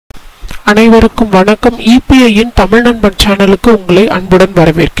அனைவருக்கும் வணக்கம். இபிஐயின் தமிழ் நண்பன் சேனலுக்கு உங்களை அன்புடன்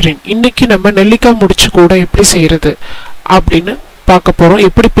வரவேற்கிறேன். இன்னைக்கு நம்ம நெல்லிக்காய் முடிச்சு கூட எப்படி செய்யறது அப்படின்னு பார்க்க போறோம்.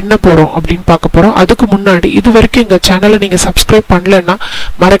 எப்படி பின்ன போறோம் அப்படின்னு பார்க்க போறோம். அதுக்கு முன்னாடி இது வரைக்கும் எங்க சேனலை நீங்க சப்ஸ்கிரைப் பண்ணலன்னா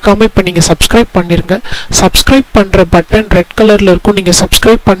மறக்காம இப்ப நீங்க சப்ஸ்கிரைப் பண்ணிருங்க. சப்ஸ்கிரைப் பண்ற பட்டன் ரெட் கலர்ல இருக்கும். நீங்க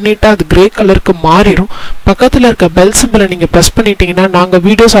சப்ஸ்கிரைப் பண்ணிட்டா அது கிரே கலருக்கு மாறிடும். பக்கத்துல இருக்க பெல் சிம்பலை நீங்க பிரஸ் பண்ணிட்டீங்கன்னா நாங்க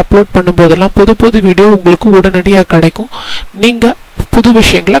வீடியோஸ் அப்லோட் பண்ணும்போதெல்லாம் புது வீடியோ உங்களுக்கு உடனடியாக கிடைக்கும். நீங்க புது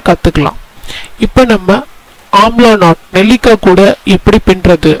விஷயங்களை கத்துக்கலாம். இப்ப நம்ம ஆம்லா நாட் நெல்லிக்காய் கூட எப்படி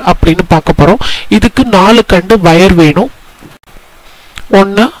பின்றது அப்படின்னு பார்க்க போறோம். இதுக்கு 4 கண்டு வயர் வேணும்.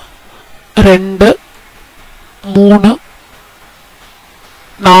 1 2 3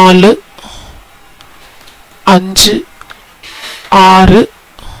 4 5 6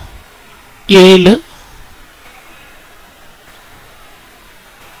 7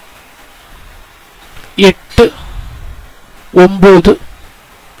 8 9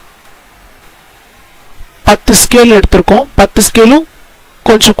 10 ஸ்கேல் எடுத்திருக்கோம். 10 ஸ்கேலும்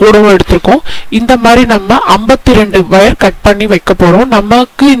கொஞ்சம் கூடவும் எடுத்திருக்கோம். இந்த மாதிரி நம்ம 52 வயர் கட் பண்ணி வைக்க போறோம்.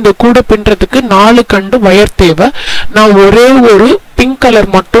 நமக்கு இந்த கூடை பின்றதுக்கு 4 கண்டு வயர் தேவை. நான் ஒரே ஒரு பிங்க் கலர்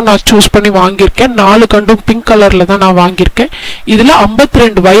மட்டும் நான் சூஸ் பண்ணி வாங்கியிருக்கேன். 4 கண்டும் பிங்க் கலர்ல தான் நான் வாங்கியிருக்கேன். இதுல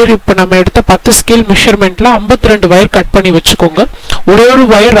 52 வயர் இப்ப நம்ம எடுத்த 10 ஸ்கேல் மெஷர்மெண்ட்ல 52 வயர் கட் பண்ணி வச்சுக்கோங்க. ஒரே ஒரு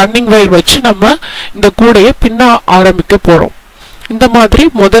வயர் ரன்னிங் வயர் வச்சு நம்ம இந்த கூடையை பின்ன ஆரம்பிக்க போறோம். இந்த மாதிரி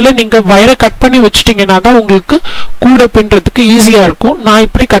முதல்ல நீங்க வயரை கட் பண்ணி வச்சிட்டீங்கன்னா தான் உங்களுக்கு கூடை பின்றதுக்கு ஈஸியா இருக்கும். நான்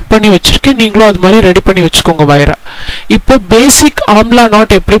இப்படி கட் பண்ணி வச்சிருக்கேன். நீங்களும் அது மாதிரி ரெடி பண்ணி வச்சுக்கோங்க வயரை. இப்போ பேசிக் ஆம்லா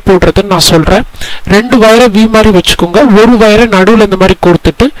நாட் எப்படி போடுறதுன்னு நான் சொல்றேன். 2 வயரை வி மாதிரி வச்சுக்கோங்க. ஒரு வயரை நடுவில் இந்த மாதிரி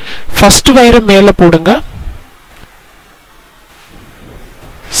கொடுத்துட்டு ஃபர்ஸ்ட் வயரை மேல போடுங்க.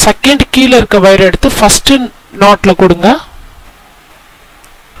 செகண்ட் கீழே இருக்க வயரை எடுத்து ஃபர்ஸ்ட் நாட்ல கொடுங்க.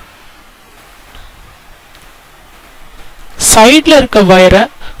 சைட்ல இருக்க வயரை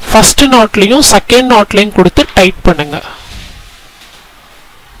ஃபர்ஸ்ட் நாட்லயும் செகண்ட் நாட்லயும் கொடுத்து டைட் பண்ணுங்க.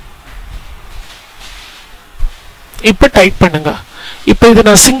 இப்ப டைட் பண்ணுங்க. இப்ப இது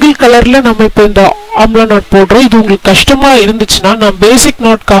நான் சிங்கிள் கலர்ல நம்ம இப்ப இந்த ஆம்லா நாட் போடுறோம். இது உங்களுக்கு கஷ்டமா இருந்துச்சுன்னா நான் பேசிக்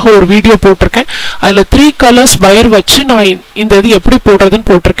நாட்காக ஒரு வீடியோ போட்டிருக்கேன். அதுல 3 கலர்ஸ் வயர் வச்சு நான் இந்த இது எப்படி போடுறதுன்னு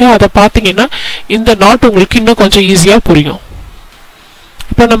போட்டிருக்கேன். அதை பாத்தீங்கன்னா இந்த நாட் உங்களுக்கு இன்னும் கொஞ்சம் ஈஸியா புரியும்.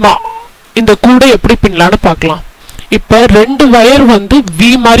 இப்ப நம்ம இந்த கூடை எப்படி பின்னலான்னு பார்க்கலாம். இப்ப 2 வயர் வந்து வி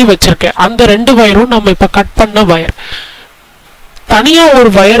மாதிரி வச்சிருக்கேன். அந்த 2 வயரும் நம்ம இப்ப கட் பண்ண வயர். தனியா ஒரு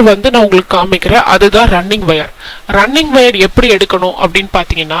வயர் வந்து நான் உங்களுக்கு காமிக்கிறேன். அதுதான் ரன்னிங் வயர். ரன்னிங் வயர் எப்படி எடுக்கணும் அப்படின்னு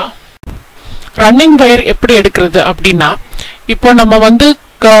பாத்தீங்கன்னா, ரன்னிங் வயர் எப்படி எடுக்கிறது அப்படின்னா, இப்போ நம்ம வந்து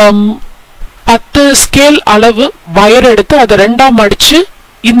 10 ஸ்கேல் அளவு வயர் எடுத்து அதை 2ஆ மடிச்சு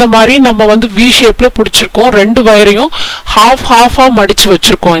இந்த மாதிரி நம்ம வந்து வி ஷேப்ல பிடிச்சிருக்கோம். 2 வயரையும் ஹாஃபா மடிச்சு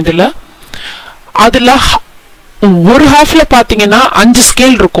வச்சிருக்கோம். அதுல ஒரு ஹாஃப்ல பாத்தீங்கன்னா 5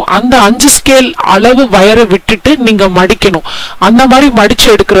 ஸ்கேல் இருக்கும். அந்த 5 ஸ்கேல் அளவு வயரை விட்டுட்டு நீங்க மடிக்கணும். அந்த மாதிரி மடிச்சு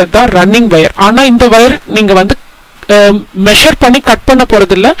எடுக்கிறது தான் ரன்னிங் வயர். ஆனா இந்த வயர் நீங்க வந்து மெஷர் பண்ணி கட் பண்ண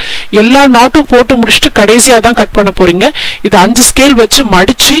போறது இல்ல. எல்லா நாட்டும் போட்டு முடிச்சுட்டு கடைசியா தான் கட் பண்ண போறீங்க. இது 5 ஸ்கேல் வச்சு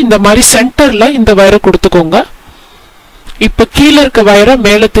மடிச்சு இந்த மாதிரி சென்டர்ல இந்த வயரை கொடுத்துக்கோங்க. இப்ப கீழே இருக்க வயரை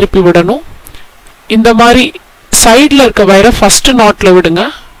மேல திருப்பி விடணும். இந்த மாதிரி சைட்ல இருக்க வயரை ஃபர்ஸ்ட் நாட்ல விடுங்க.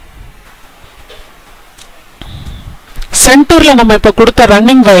 சென்டர்ல நம்ம இப்ப கொடுத்த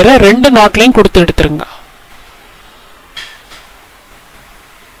ரன்னிங் வயரை 2 நாட்லயும் கொடுத்து எடுத்துருங்க.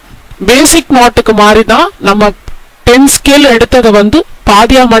 பேசிக் நாட்டுக்கு மாதிரி தான் நம்ம 10 ஸ்கேல் எடுத்ததை வந்து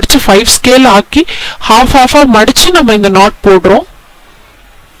பாதியா மடிச்சு 5 ஸ்கேல் ஆக்கி ஹாஃபா மடிச்சு நம்ம இந்த நாட் போடுறோம்.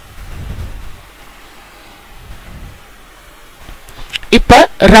 இப்ப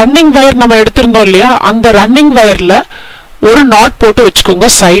ரன்னிங் வயர் நம்ம எடுத்திருந்தோம் இல்லையா, அந்த ரன்னிங் வயர்ல ஒரு நாட் போட்டு வச்சுக்கோங்க.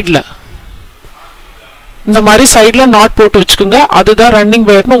 சைட்ல இந்த மாதிரி சைட்ல நாட் போட்டு வச்சுக்கோங்க. அதுதான் ரன்னிங்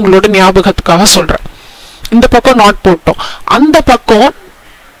வயர்னு உங்களோட ஞாபகத்துக்காக சொல்றேன். இந்த பக்கம் நாட் போட்டோம். அந்த பக்கம்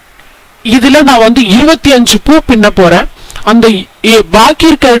இதுல நான் வந்து 25 பூ பின்ன போறேன். அந்த பாக்கி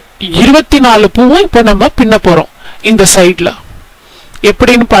இருக்க 24 பூவும் இப்ப நம்ம பின்ன போறோம். இந்த சைட்ல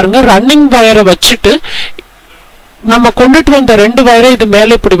எப்படின்னு பாருங்க. ரன்னிங் வயரை வச்சுட்டு நம்ம கொண்டுட்டு வந்த 2 வயரை இது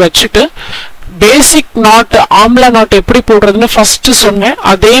மேல இப்படி வச்சுட்டு பேசிக் நாட் ஆம்லா நாட் எப்படி போடுறதுன்னு ஃபர்ஸ்ட் சொன்னேன்.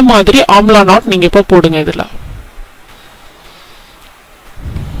 அதே மாதிரி ஆம்லா நாட் நீங்க இப்ப போடுங்க. இதுல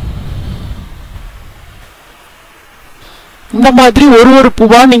இந்த மாதிரி ஒரு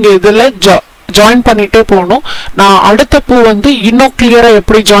பூவா நீங்க இதுல ஜாயின் பண்ணிட்டே போகணும். நான் அடுத்த பூ வந்து இன்னும் கிளியரா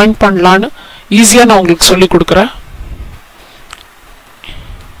எப்படி ஜாயின் பண்ணலான்னு ஈஸியா நான் உங்களுக்கு சொல்லி கொடுக்குறேன்.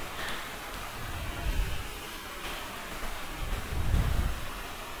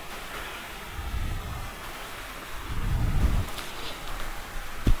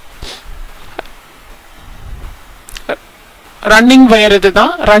 ரன்னிங் வயர்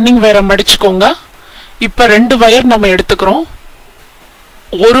இதுதான். ரன்னிங் வயரை மடிச்சுக்கோங்க. இப்ப ரெண்டு வயர் நம்ம எடுத்துக்கிறோம்.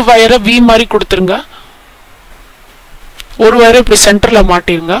 ஒரு வயரை வி மாதிரி கொடுத்துருங்க. ஒரு வயரை இப்படி சென்டர்ல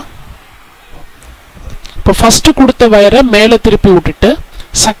மாட்டிருங்க. இப்போ ஃபர்ஸ்ட் கொடுத்த வயரை மேலே திருப்பி விட்டுட்டு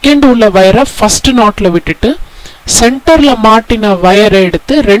செகண்ட் உள்ள வயரை ஃபர்ஸ்ட் நாட்ல விட்டுட்டு சென்டர்ல மாட்டின வயரை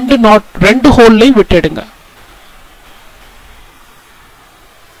எடுத்து ரெண்டு ஹோல்லையும் விட்டுடுங்க.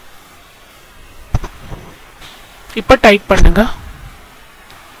 இப்ப டைட் பண்ணுங்க.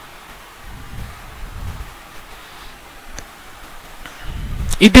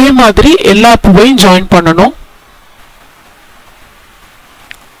 இதே மாதிரி எல்லா பூவையும் ஜாயின் பண்ணணும்.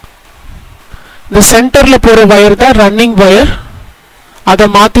 இந்த சென்டர்ல போற வயர் தான் ரன்னிங் வயர். அதை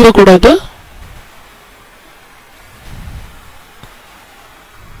மாத்திரக்கூடாது.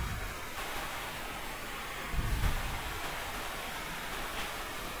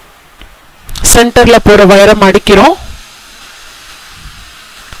 சென்டர்ல போற வயரை மடிக்கிறோம்.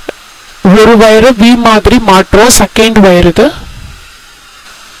 ஒரு வயரை வி மாதிரி மாற்றுறோம். செகண்ட் வயர் இது.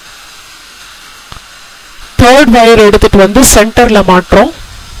 தேர்ட் வயர் எடுத்துட்டு வந்து சென்டர்ல மாற்றுறோம்.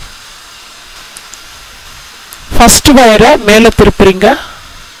 ஃபர்ஸ்ட் வயரை மேல திருப்புறீங்க.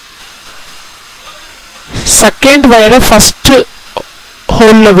 செகண்ட் வயரை ஃபர்ஸ்ட்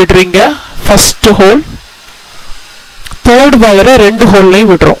ஹோல்ல விடுறீங்க. First whole. தேர்ட் வயரை ரெண்டு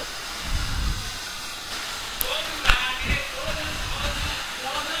ஹோல்லையும் விடுறோம்.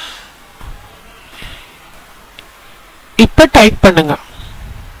 இப்ப டைட் பண்ணுங்க.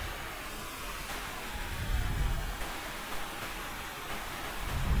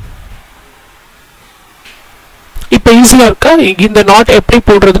 இப்ப ஈஸியா இருக்கா? இந்த நாட் எப்படி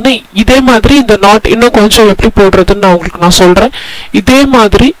போடுறதுன்னு இதே மாதிரி இந்த நாட் இன்னும் கொஞ்சம் எப்படி போடுறதுன்னு நான் உங்களுக்கு சொல்றேன். இதே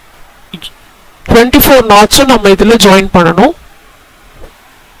மாதிரி 24 நாட்ஸும் நம்ம இதுல ஜாயின் பண்ணணும்.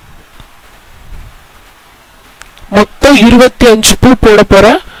 மொத்தம் 25 பூ போட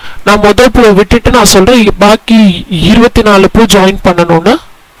போறேன். நான் முதல் பூவை விட்டுட்டு நான் சொல்றேன் பாக்கி 24 பூ ஜாயின் பண்ணணும்னு.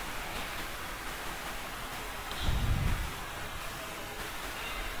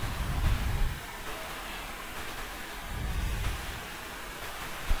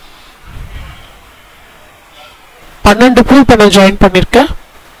 பன்னெண்டு பூ இப்ப நான் ஜாயின் பண்ணிருக்கேன்.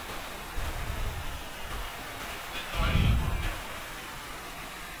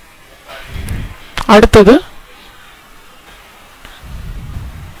 அடுத்தது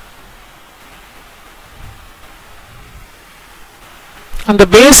அந்த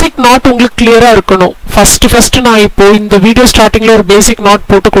பேசிக் நாட் உங்களுக்கு கிளியரா இருக்கணும். ஃபர்ஸ்ட் நான் இப்போ இந்த வீடியோ ஸ்டார்டிங்ல ஒரு பேசிக் நாட்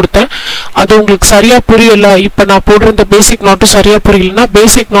போட்டு கொடுத்தேன். அது உங்களுக்கு சரியா புரியல. இப்ப நான் போடுற இந்த பேசிக் நாட்டும் சரியா புரியலன்னா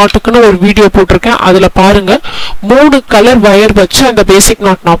பேசிக் நாட்டுக்குன்னு ஒரு வீடியோ போட்டிருக்கேன். அதுல பாருங்க 3 கலர் வயர் வச்சு அந்த பேசிக்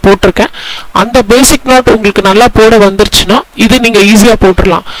நாட் நான் போட்டிருக்கேன். அந்த பேசிக் நாட் உங்களுக்கு நல்லா போட வந்துருச்சுன்னா இது நீங்க ஈஸியா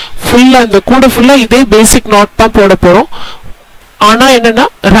போட்டுடலாம். ஃபுல்லா இந்த கூட ஃபுல்லா இதே பேசிக் நாட் தான் போட போறோம். ஆனா என்னன்னா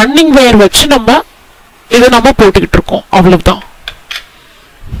ரன்னிங் வயர் வச்சு இதை நம்ம போட்டுக்கிட்டு இருக்கோம். அவ்வளவுதான்.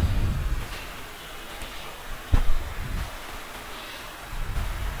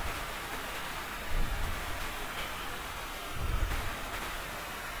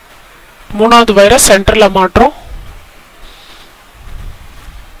 மூணாவது வயரை சென்டர்ல மாற்றோம்.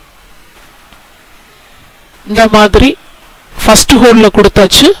 இந்த மாதிரி ஃபர்ஸ்ட் ஹோல்ல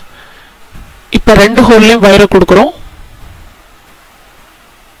கொடுத்தாச்சு. இப்ப ரெண்டு ஹோல்லையும் வயரை கொடுக்கிறோம்.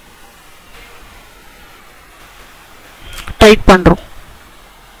 டைட் பண்றோம்.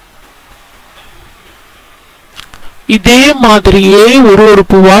 இதே மாதிரியே ஒரு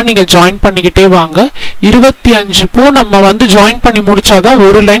பூவா நீங்க ஜாயின் பண்ணிக்கிட்டே வாங்க. 25 பூ நம்ம ஜாயின் பண்ணி முடிச்சாதான்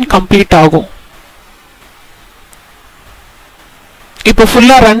ஒரு லைன் கம்ப்ளீட் ஆகும். இப்போ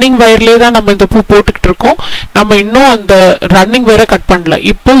ஃபுல்லா ரன்னிங் வயர்லயே தான் நம்ம இந்த பூ போட்டுக்கிட்டு இருக்கோம். நம்ம இன்னும் அந்த ரன்னிங் வயரை கட் பண்ணல.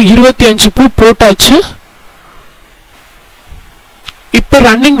 இப்போ 25 பூ போட்டாச்சு. இப்ப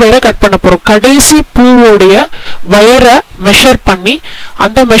ரன்னிங் வயரை கட் பண்ண போறோம். கடைசி பூவோடைய வயரை மெஷர் பண்ணி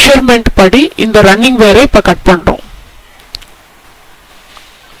அந்த மெஷர்மெண்ட் படி இந்த ரன்னிங் வயரை இப்ப கட் பண்றோம்.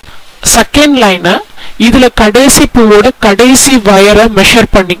 செகண்ட் லைனை இதுல கடைசி பூவோட கடைசி வயரை மெஷர்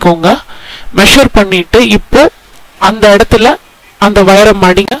பண்ணிக்கோங்க. மெஷர் பண்ணிட்டு இப்போ அந்த இடத்துல அந்த வயரை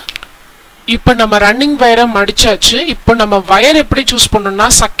மடிங்க. இப்போ நம்ம ரன்னிங் வயரை மடிச்சாச்சு. இப்போ நம்ம வயர் எப்படி சூஸ் பண்ணணும்னா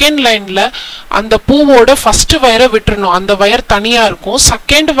செகண்ட் லைன்ல அந்த பூவோட ஃபர்ஸ்ட் வயரை விட்டுறணும். அந்த வயர் தனியா இருக்கும்.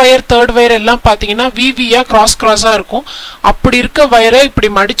 செகண்ட் வயர் தேர்ட் வயர் எல்லாம் பாத்தீங்கன்னா விவியா கிராஸா இருக்கும். அப்படி இருக்க வயரை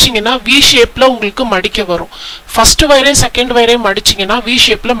இப்படி மடிச்சிங்கன்னா வி ஷேப்ல உங்களுக்கு மடிக்க வரும். ஃபர்ஸ்ட் வயரையும் செகண்ட் வயரையும் மடிச்சிங்கன்னா வி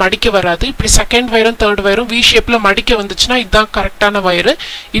ஷேப்ல மடிக்க வராது. இப்படி செகண்ட் வயரும் தேர்ட் வயரும் வி ஷேப்ல மடிக்க வந்துச்சுன்னா இதுதான் கரெக்டான வயர்.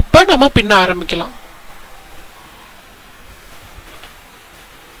 இப்போ நம்ம பின்ன ஆரம்பிக்கலாம்.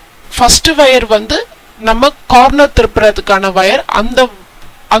 ஃபர்ஸ்ட் வயர் நம்ம கார்னர் திருப்புறதுக்கான வயர்.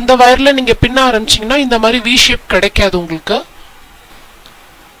 அந்த வயர்ல நீங்க பின்ன ஆரம்பிச்சீங்கன்னா இந்த மாதிரி வி ஷேப் கிடைக்காது உங்களுக்கு.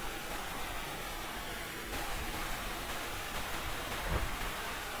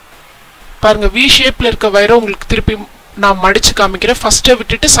 பாருங்க V ஷேப்ல இருக்க வயரை உங்களுக்கு திருப்பி நான் மடிச்சு காமிக்கிறேன். ஃபர்ஸ்ட்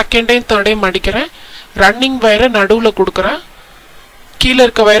விட்டுட்டு second time third time மடிக்கிறேன். Running வயரை நடுவுல கொடுக்கறேன். கீழ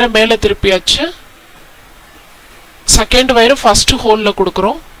இருக்க வயரை மேலே திருப்பியாச்சு. செகண்ட் வயரை ஃபர்ஸ்ட் ஹோல்ல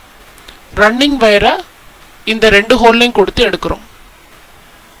கொடுக்கறோம். ரன்னிங் வயரை இந்த ரெண்டு ஹோல்லையும் கொடுத்து எடுக்கிறோம்.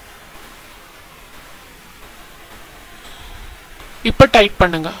 இப்ப டைட்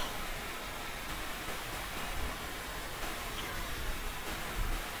பண்ணுங்க.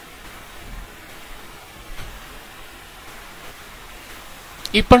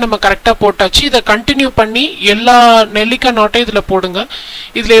 இப்போ நம்ம கரெக்டா போட்டாச்சு. இதை கண்டினியூ பண்ணி எல்லா நெல்லிக்காய் நாட்டையும் இதுல போடுங்க.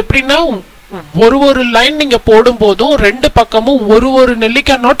 இதுல எப்படின்னா ஒரு லைன் நீங்க போடும் போதும் ரெண்டு பக்கமும் ஒரு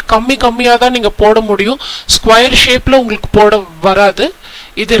நெல்லிக்காய் நாட் கம்மியா தான் நீங்க போட முடியும். ஸ்கொயர் ஷேப்ல உங்களுக்கு போட வராது.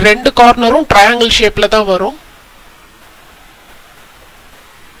 இது ரெண்டு கார்னரும் ட்ரையாங்கிள் ஷேப்ல தான் வரும்.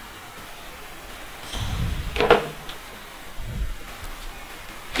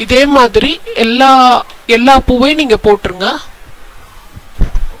 இதே மாதிரி எல்லா பூவையும் நீங்க போட்டுருங்க.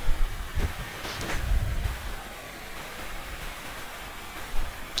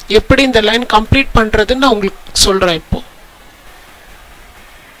 எப்படி இந்த லைன் கம்ப்ளீட் பண்றதுன்னு நான் உங்களுக்கு சொல்றேன்.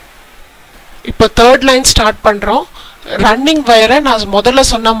 இப்போ தேர்ட் லைன் ஸ்டார்ட் பண்றோம். ரன்னிங் வயரை நான் முதல்ல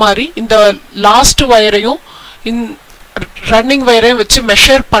சொன்ன மாதிரி இந்த லாஸ்ட் வயரையும் ரன்னிங் வயரையும் வச்சு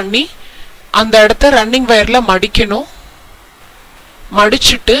மெஷர் பண்ணி அந்த இடத்த ரன்னிங் வயர்ல மடிக்கணும்.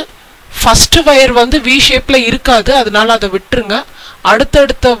 மடிச்சிட்டு ஃபர்ஸ்ட் வயர் வந்து V ஷேப்ல இருக்காது, அதனால அதை விட்டுருங்க.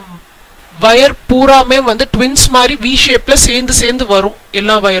 அடுத்தடுத்த வயர் பூராமே வந்து ட்வின்ஸ் மாதிரி V ஷேப்ல சேர்ந்து வரும்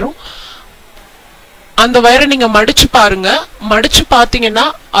எல்லா வயரும். அந்த வயரை நீங்க மடிச்சு பாருங்க. மடிச்சு பாத்தீங்கன்னா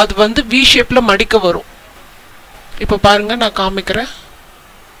அது வந்து V ஷேப்ல மடிக்க வரும். இப்ப பாருங்க நான் காமிக்கிறேன்.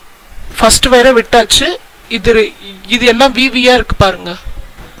 ஃபர்ஸ்ட் வயரை விட்டாச்சு. இது எல்லாம் VVயா இருக்கு பாருங்க.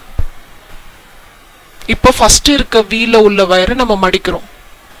 இப்போ ஃபர்ஸ்ட் இருக்க Vல உள்ள வயரை நம்ம மடிக்கிறோம்.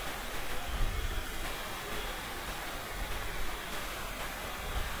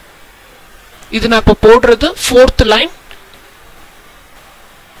 இது நான் இப்ப போடுறது ஃபோர்த் லைன்.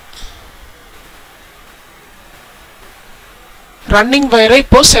 ரன்னிங் வயரை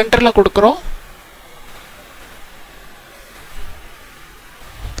இப்போ சென்டர்ல கொடுக்கிறோம்.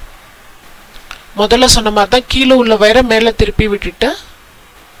 முதல்ல சொன்ன மாதிரி தான் கீழே உள்ள வயரை மேல திருப்பி விட்டுட்டு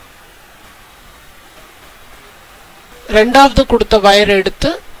ரெண்டாவது கொடுத்த வயரை எடுத்து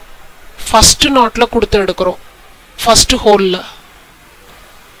ஃபர்ஸ்ட் நாட்ல கொடுத்து எடுக்கிறோம். ஃபர்ஸ்ட் ஹோல்ல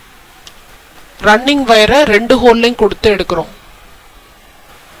ரன்னிங் வயரை ரெண்டு ஹோல்லையும் கொடுத்து எடுக்கிறோம்.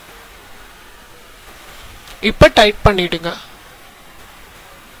 இப்ப டைட் பண்ணிடுங்க.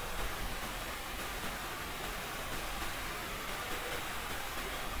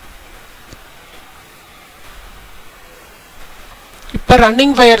 இப்ப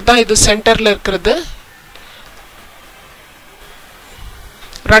ரன்னிங் வயர் தான் இது சென்டர்ல இருக்கிறது.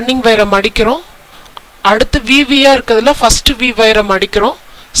 ரன்னிங் வயரை மடிக்கிறோம். அடுத்து VVயா இருக்கிறதுல ஃபர்ஸ்ட் V வயரை மடிக்கிறோம்.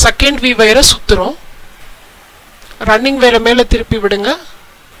 செகண்ட் V வயரை சுத்துறோம். ரன்னிங் வயரை மேல திருப்பி விடுங்க.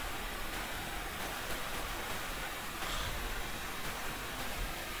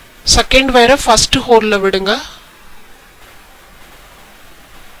 செகண்ட் வயரை ஃபர்ஸ்ட் ஹோல்ல விடுங்க.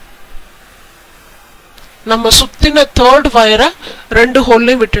 நம்ம சுத்தின தேர்ட் வயரை ரெண்டு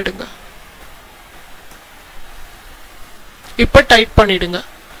ஹோல்லையும் விட்டுடுங்க. இப்ப டைட் பண்ணிடுங்க.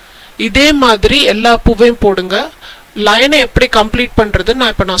 இதே மாதிரி எல்லா பூவையும் போடுங்க. லைனை எப்படி கம்ப்ளீட் பண்றது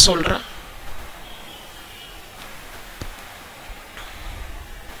நான் சொல்றேன்.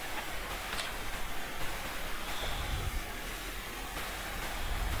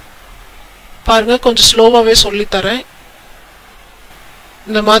 பாருங்க கொஞ்சம் ஸ்லோவாவே சொல்லி தரேன்.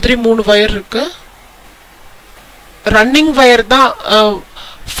 இந்த மாதிரி 3 வயர் இருக்கு. ரன்னிங் வயர் தான்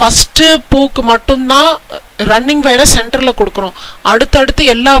ஃபர்ஸ்ட் பூக்கு மட்டும்தான் ரன்னிங் வயரை சென்டர்ல கொடுக்கிறோம். அடுத்தடுத்து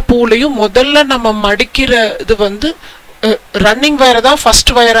எல்லா பூலையும் முதல்ல நம்ம மடிக்கிற இது வந்து ரன்னிங் வயரை தான்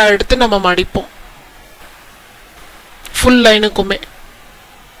ஃபர்ஸ்ட் வயரா எடுத்து நம்ம மடிப்போம் ஃபுல் லைனுக்குமே.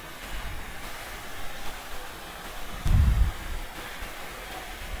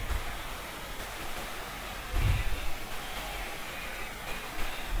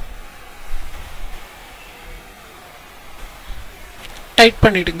 டைட்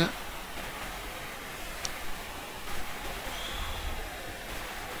பண்ணிடுங்க.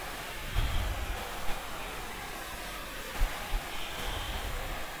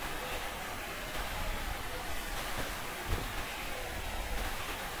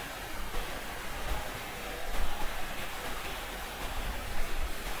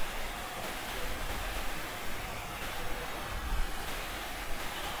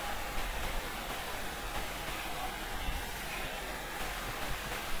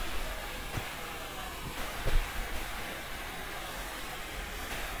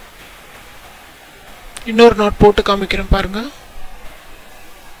 இன்னொரு நாட் போட்டு காமிக்கிறேன் பாருங்க.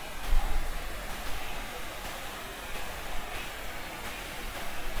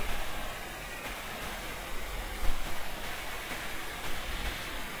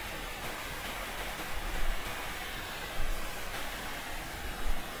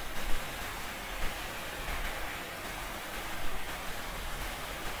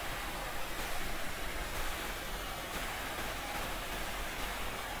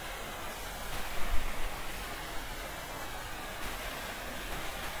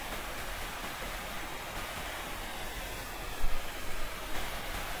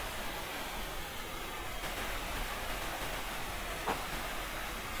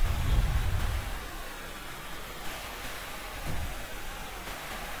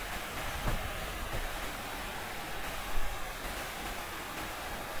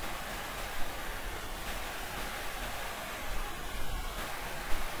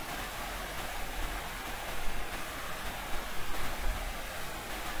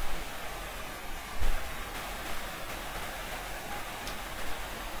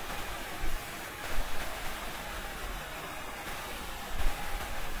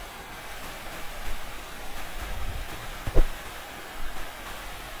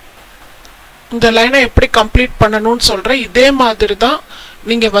 இந்த லைனை எப்படி கம்ப்ளீட் பண்ணணும்னு சொல்றேன். இதே மாதிரி தான்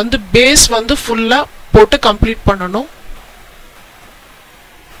நீங்க வந்து பேஸ் வந்து ஃபுல்லா போட்டு கம்ப்ளீட் பண்ணணும்.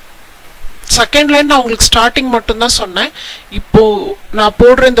 செகண்ட் லைன் நான் உங்களுக்கு ஸ்டார்டிங் மட்டும் தான் சொன்னேன். இப்போ நான்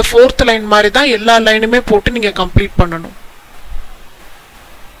போடுற இந்த ஃபோர்த் லைன் மாதிரி தான் எல்லா லைனுமே போட்டு நீங்க கம்ப்ளீட் பண்ணணும்.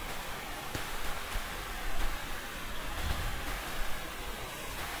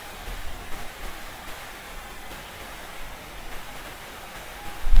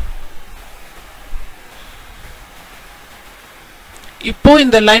 இப்போ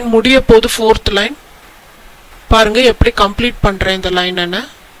இந்த லைன் முடிய போது ஃபோர்த் லைன் பாருங்க எப்படி கம்ப்ளீட் பண்றேன் இந்த லைன்.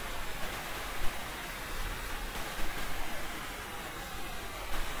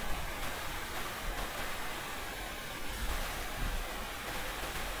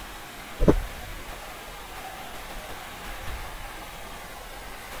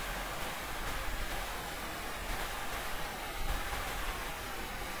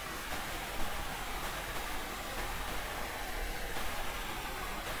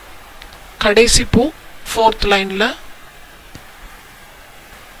 கடைசி பூ ஃபோர்த் லைன்ல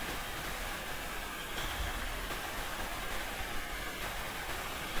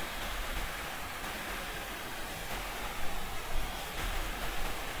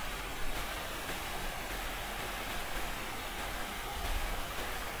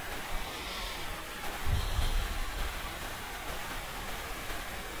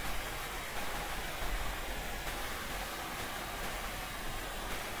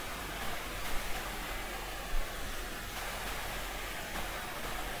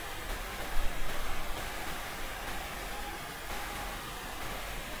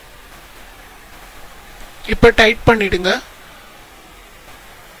இப்ப டைட் பண்ணிடுங்க.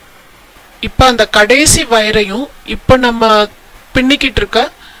 இப்ப அந்த கடைசி வயரையும் இப்ப நம்ம பின்னிக்கிட்டு இருக்க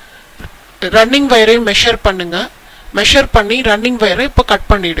ரன்னிங் வயரையும் மெஷர் பண்ணுங்க. மெஷர் பண்ணி ரன்னிங் வயரை இப்ப கட்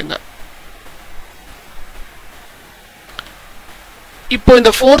பண்ணிடுங்க. இப்போ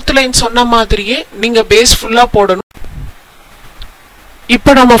இந்த ஃபோர்த் லைன் சொன்ன மாதிரியே நீங்க பேஸ் ஃபுல்லா போடணும்.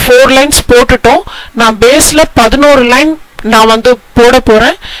 இப்போ நம்ம 4 லைன்ஸ் போட்டுட்டோம். நான் பேஸ்ல 11 லைன் நான் வந்து போட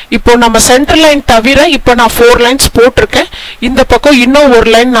போறேன். இப்போ நம்ம சென்டர் லைன் தவிர இப்போ நான் 4 லைன்ஸ் போட்டிருக்கேன். இந்த பக்கம் இன்னும் ஒரு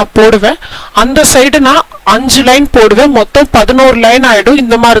லைன் நான் போடுவேன். அந்த சைடு நான் 5 லைன் போடுவேன். மொத்தம் 11 லைன் ஆயிடும்.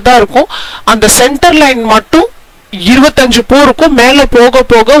 இந்த மாதிரி தான் இருக்கும். அந்த சென்டர் லைன் மட்டும் 25 பூ இருக்கும். மேல போக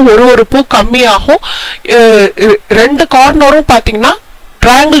போக ஒரு பூ கம்மியாகும். 2 கார்னரும் பாத்தீங்கன்னா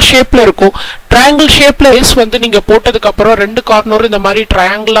ட்ரையாங்கிள் ஷேப்ல இருக்கும். ட்ரையாங்கிள் ஷேப்ல பேஸ் வந்து நீங்க போட்டதுக்கு அப்புறம் 2 கார்னரும் இந்த மாதிரி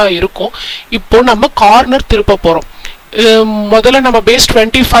ட்ரையாங்கிளா இருக்கும். இப்போ நம்ம கார்னர் திருப்ப போறோம். முதல்ல நம்ம பேஸ்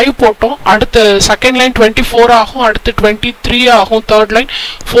 25 போட்டோம். அடுத்து செகண்ட் லைன் 24 ஆகும். அடுத்து 23 ஆகும். Third line,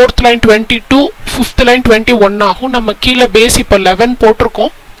 fourth line 22, fifth line 21 ஆகும். நம்ம கீழே பேஸ் இப்போ 11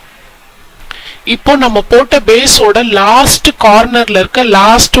 போட்டிருக்கோம். இப்போ நம்ம போட்ட பேஸோட லாஸ்ட் கார்னர்ல இருக்க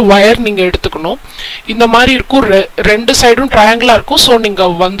லாஸ்ட் வயர் நீங்க எடுத்துக்கணும். இந்த மாதிரி இருக்கும். 2 சைடும் ட்ரையாங்கிளா இருக்கும். ஸோ நீங்க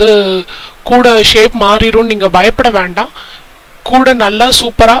வந்து கூட ஷேப் மாறிடும். நீங்க பயப்பட வேண்டாம். கூட நல்லா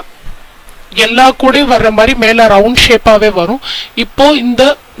சூப்பரா எல்லா கூடையும் வர்ற மாதிரி மேல ரவுண்ட் ஷேப்பாவே வரும். இப்போ இந்த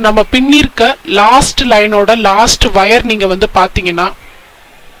நம்ம பின்னிருக்க லாஸ்ட் லைனோட லாஸ்ட் வயர் நீங்க வந்து பாத்தீங்கன்னா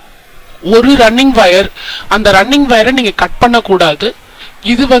ஒரு ரன்னிங் வயர். அந்த ரன்னிங் வயரை நீங்க கட் பண்ண கூடாது.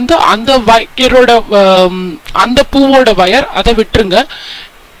 இது வந்து அந்த வயரோட அந்த பூவோட வயர், அதை விட்டுருங்க.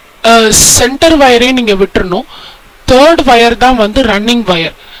 சென்டர் வயரையும் நீங்க விட்டுறணும். தேர்ட் வயர் தான் வந்து running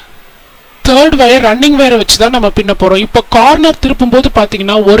wire. Third wire running வயரை வச்சு தான் நம்ம பின்ன போறோம். இப்போ கார்னர் திருப்பும் போது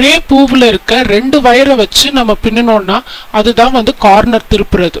பாத்தீங்கன்னா ஒரே பூவில் இருக்க 2 வயரை வச்சு நம்ம பின்னணும்னா அதுதான் வந்து கார்னர்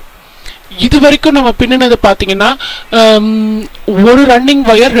திருப்புறது. இது வரைக்கும் நம்ம பின்னது பாத்தீங்கன்னா ஒரு ரன்னிங்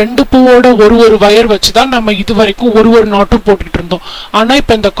வயர் 2 பூவோட ஒரு வயர் வச்சுதான் நம்ம இது வரைக்கும் ஒரு நாட்டும் போட்டுட்டு இருந்தோம். ஆனா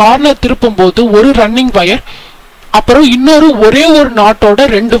இப்ப இந்த கார்னர் திருப்பும் போது ஒரு ரன்னிங் வயர் அப்புறம் இன்னொரு ஒரே ஒரு நாட்டோட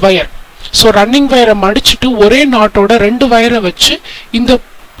 2 வயர். ஸோ ரன்னிங் வயரை மடிச்சுட்டு ஒரே நாட்டோட 2 வயரை வச்சு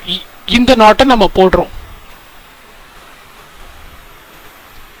இந்த நாட்டை நம்ம போடுறோம்.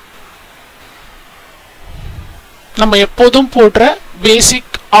 நம்ம எப்போதும் போடுற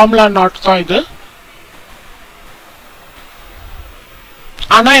பேசிக் ஆம்லா நாட் தான் இது.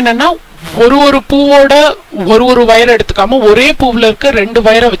 ஆனா என்னன்னா ஒரு பூவோட ஒரு வயரை எடுத்துக்காம ஒரே பூவுல இருக்க 2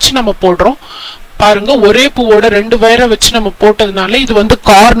 வயரை வச்சு நம்ம போடுறோம். பாருங்க, ஒரே பூவோட 2 வயரை வச்சு நம்ம போட்டதுனால இது வந்து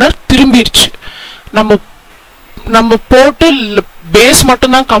கார்னர் திரும்பிடுச்சு. நம்ம போட்டு பேஸ்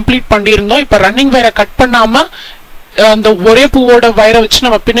மட்டும் தான் கம்ப்ளீட் பண்ணியிருந்தோம். இப்ப ரன்னிங் வயரை கட் பண்ணாம அந்த ஒரே பூவோட வயரை வச்சு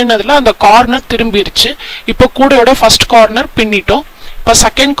நம்ம பின்னதுல அந்த கார்னர் திரும்பிடுச்சு. இப்போ கூடையோட ஃபர்ஸ்ட் கார்னர் பின்னிட்டோம். இப்போ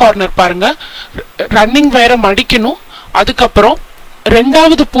செகண்ட் கார்னர் பாருங்க, ரன்னிங் வயரை மடிக்கணும். அதுக்கப்புறம்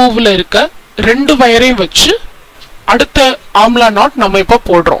 2வது பூவுல இருக்க 2 வயரையும் வச்சு அடுத்த ஆம்லா நாட் நம்ம இப்போ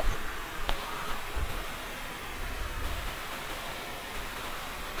போடுறோம்.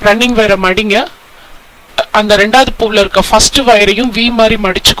 ரன்னிங் வயரை மடிங்க. அந்த 2வது பூவுல இருக்க ஃபர்ஸ்ட் வயரையும் வி மாதிரி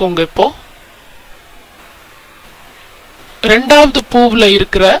மடிச்சுக்கோங்க. இப்போ 2வது பூவுல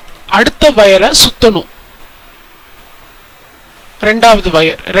இருக்கிற அடுத்த வயரை சுத்தணும்.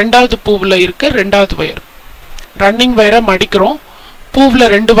 2வது பூவுல இருக்க 2வது வயர் ரன்னிங் வயரை மடிக்கிறோம். பூவுல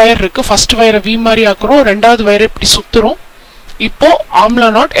 2 வயர் இருக்கு. ஃபர்ஸ்ட் வயரை வி மாதிரி ஆக்குறோம். 2வது வயரை இப்படி சுத்துறோம். இப்போ ஆம்லா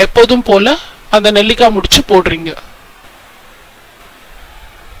நாட் எப்போதும் போல அந்த நெல்லிக்காய் முடிச்சு போடுறீங்க.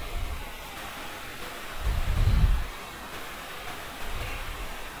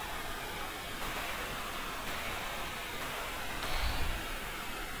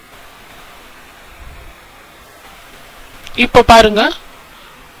 இப்ப பாருங்க,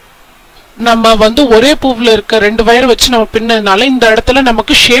 நம்ம வந்து ஒரே பூவுல இருக்க 2 வயர் வச்சு நம்ம பின்னதுனால இந்த இடத்துல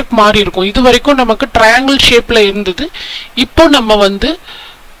நமக்கு ஷேப் மாறி இருக்கும். இது வரைக்கும் நமக்கு ட்ரையாங்கிள் ஷேப்ல இருந்தது. இப்போ நம்ம வந்து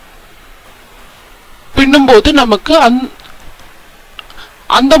பின்னும்போது நமக்கு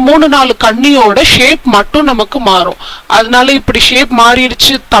அந்த 3-4 கண்ணியோட ஷேப் மட்டும் நமக்கு மாறும். அதனால இப்படி ஷேப்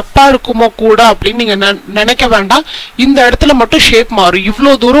மாறிடுச்சு தப்பா இருக்குமோ கூட அப்படின்னு நீங்க நினைக்க வேண்டாம். இந்த இடத்துல மட்டும் ஷேப் மாறும்.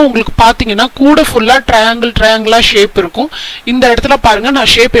 இவ்வளவு தூரம் உங்களுக்கு பாத்தீங்கன்னா கூட ஃபுல்லா ட்ரையாங்கிளா ஷேப் இருக்கும். இந்த இடத்துல பாருங்க,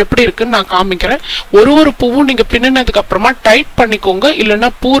 நான் ஷேப் எப்படி இருக்குன்னு நான் காமிக்கிறேன். ஒரு பூவும் நீங்க பின்னதுக்கு அப்புறமா டைட் பண்ணிக்கோங்க.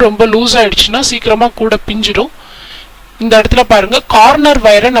 இல்லைன்னா பூ ரொம்ப லூஸ் ஆயிடுச்சுன்னா சீக்கிரமா கூட பிஞ்சிடும். இந்த இடத்துல பாருங்க, கார்னர்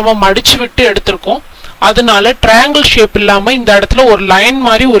வயரை நம்ம மடிச்சு விட்டு எடுத்திருக்கோம். அதனால ட்ரையாங்கிள் ஷேப் இல்லாம இந்த இடத்துல ஒரு லைன்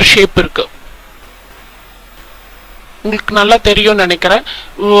மாதிரி ஒரு ஷேப் இருக்கு. உங்களுக்கு நல்லா தெரியும் நினைக்கிறேன்.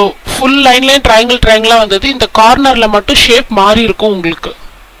 ஃபுல் லைன்லயும் ட்ரையாங்கிளா வந்தது. இந்த கார்னர்ல மட்டும் ஷேப் மாறி இருக்கும் உங்களுக்கு.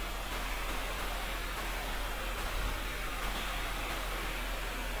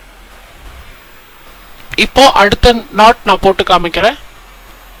 இப்போ அடுத்த நாட் நான் போட்டு காமிக்கிறேன்.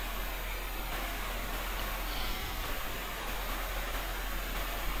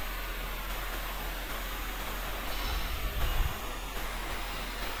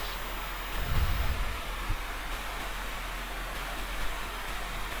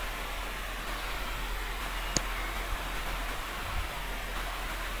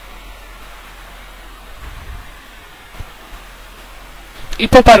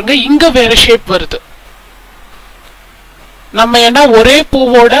 இப்ப பாருங்க, இங்க வேற ஷேப் வருது. நம்ம ஏன்னா ஒரே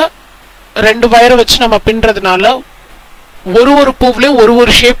பூவோட 2 வயரை வச்சு நம்ம பின்றதுனால ஒரு பூவுலயும்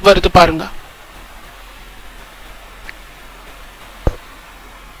ஒரு ஷேப் வருது பாருங்க.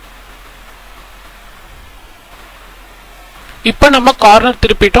 இப்ப நம்ம கார்னர்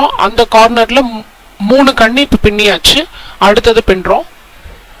திருப்பிட்டோம். அந்த கார்னர்ல 3 கண்ணி இப்ப பின்னியாச்சு. அடுத்தது பின்றோம்.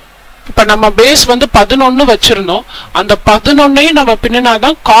 இப்ப நம்ம பேஸ் வந்து 11 வச்சிருந்தோம். அந்த 11ஐயும் நம்ம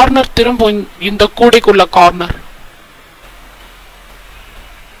பின்னாதான் கார்னர் திரும்பும். இந்த கூடைக்குள்ள கார்னர்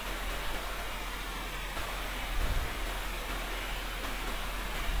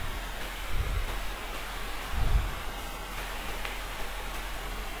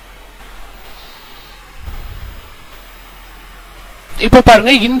இப்ப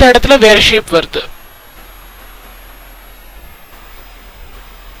பாருங்க, இந்த இடத்துல வேற ஷேப் வருது.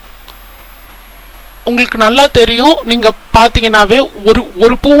 உங்களுக்கு நல்லா தெரியும். நீங்க பாத்தீங்கன்னாவே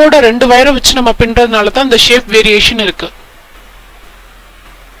ஒரு பூவோட 2 வயரை வச்சு நம்ம பின்றதுனால தான் இந்த ஷேப் வேரியேஷன் இருக்கு.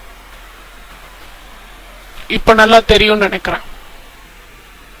 இப்ப நல்லா தெரியும் நினைக்கிறேன்.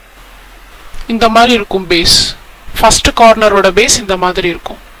 இந்த மாதிரி இருக்கும் பேஸ். ஃபர்ஸ்ட் கார்னரோட பேஸ் இந்த மாதிரி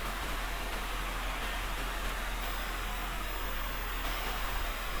இருக்கும்.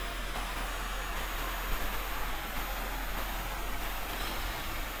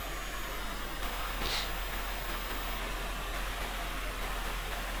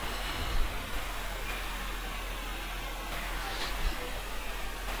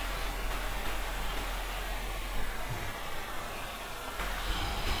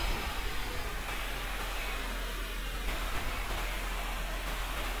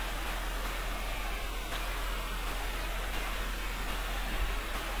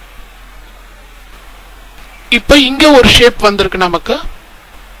 இப்போ இங்க ஒரு ஷேப் வந்திருக்கு நமக்கு.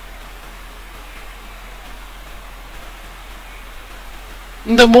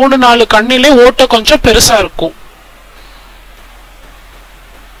 இந்த 3-4 கண்ணிலே ஓட்டை கொஞ்சம் பெருசா இருக்கும்.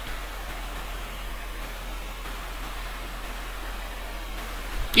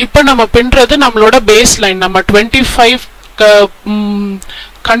 இப்போ நம்ம பின்றது நம்மளோட பேஸ் லைன். நம்ம 25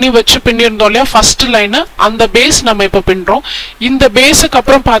 கண்ணி வச்சு பின்னிருந்தோம் இல்லையா ஃபர்ஸ்ட் லைன், அந்த பேஸ் நம்ம இப்ப பின்றோம். இந்த பேஸுக்கு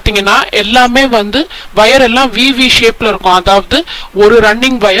அப்புறம் பாத்தீங்கன்னா எல்லாமே வந்து வயர் எல்லாம் விவி ஷேப்ல இருக்கும். அதாவது ஒரு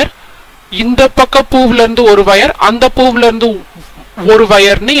ரன்னிங் வயர், இந்த பக்க பூவுல இருந்து ஒரு வயர், அந்த பூவுல இருந்து ஒரு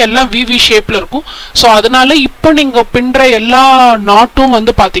வயர்னு எல்லாம் விவி ஷேப்ல இருக்கும். ஸோ அதனால இப்போ நீங்க பின்ற எல்லா நாட்டும்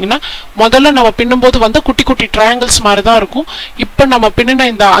வந்து பாத்தீங்கன்னா முதல்ல நம்ம பின்னும்போது வந்து குட்டி குட்டி ட்ரையாங்கிள்ஸ் மாதிரி தான் இருக்கும். இப்போ நம்ம பின்னின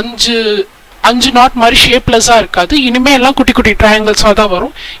இந்த அஞ்சு நாட் மாதிரி ஷேப்லெஸ்ஸா இருக்காது. இனிமே எல்லாம் குட்டி குட்டி ட்ரையாங்கிள்ஸா தான்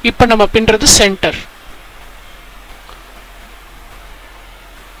வரும். இப்போ நம்ம பின்றது சென்டர்.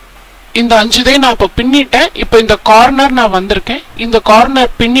 இந்த 5 நான் இப்போ பின்னிட்டேன். இப்போ இந்த கார்னர் நான் வந்திருக்கேன். இந்த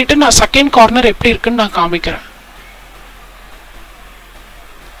கார்னர் பின்னிட்டு நான் செகண்ட் கார்னர் எப்படி இருக்குன்னு நான் காமிக்கிறேன்.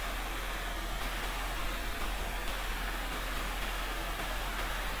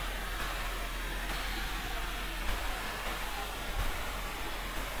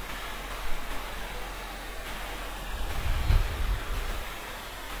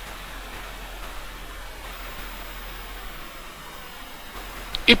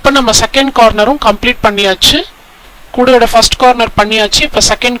 இப்போ நம்ம செகண்ட் கார்னரும் கம்ப்ளீட் பண்ணியாச்சு. கூடையோட ஃபர்ஸ்ட் கார்னர் பண்ணியாச்சு. இப்போ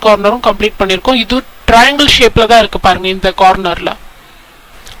செகண்ட் கார்னரும் கம்ப்ளீட் பண்ணியிருக்கோம். இது ட்ரையாங்கிள் ஷேப்ல தான் இருக்கு பாருங்க. இந்த கார்னர்ல,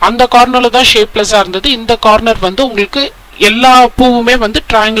 அந்த கார்னர்ல தான் ஷேப்லெஸ்ஸா இருந்தது. இந்த கார்னர் வந்து உங்களுக்கு எல்லா பூவுமே வந்து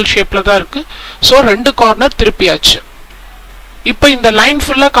ட்ரையாங்கிள் ஷேப்ல தான் இருக்கு. So 2 corner திருப்பியாச்சு. இப்போ இந்த லைன்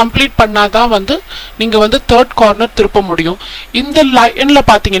ஃபுல்லா கம்ப்ளீட் பண்ணாதான் வந்து நீங்க வந்து தேர்ட் கார்னர் திருப்ப முடியும். இந்த லைன்ல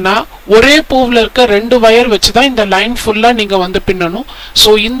பாத்தீங்கன்னா ஒரே பூவுல இருக்க 2 வயர் வச்சுதான் இந்த லைன் ஃபுல்லா நீங்க வந்து பின்னணும்.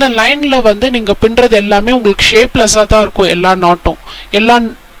 ஸோ இந்த லைன்ல வந்து நீங்க பின்றது எல்லாமே உங்களுக்கு ஷேப்லெஸ்ஸா தான் இருக்கும். எல்லா நாட்டும், எல்லா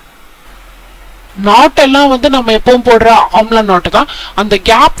நாட் எல்லாம் வந்து நம்ம எப்பவும் போடுற ஆம்லா நாட்டு தான். அந்த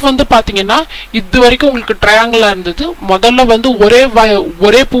கேப் வந்து பாத்தீங்கன்னா இது வரைக்கும் உங்களுக்கு ட்ரையாங்கிளா இருந்தது. முதல்ல வந்து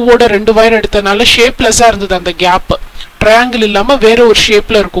ஒரே பூவோட 2 வயர் எடுத்தனால ஷேப்லெஸ்ஸா இருந்தது. அந்த கேப் ட்ரையாங்கிள் இல்லாம வேற ஒரு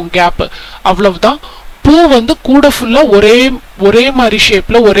ஷேப்ல இருக்கும் கேப். அவ்வளவுதான். பூ வந்து கூட ஃபுல்லா ஒரே மாதிரி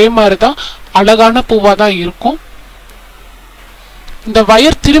ஷேப்ல ஒரே மாதிரி தான் அழகான பூவா தான் இருக்கும். இந்த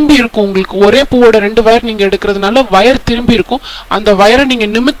வயர் திரும்பி இருக்கும். உங்களுக்கு ஒரே பூவோட 2 வயர் நீங்க எடுக்கிறதுனால வயர் திரும்பி இருக்கும். அந்த வயரை நீங்க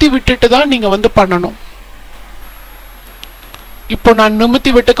நிமித்தி விட்டுட்டு தான் நீங்க வந்து பண்ணணும். இப்போ நான்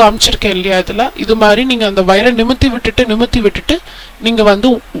நிமித்தி விட்டு காமிச்சிருக்கேன் இல்லையா, இதுல இது மாதிரி நீங்க அந்த வயரை நிமித்தி விட்டுட்டு நீங்க வந்து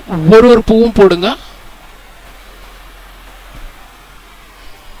ஒரு பூவும் போடுங்க.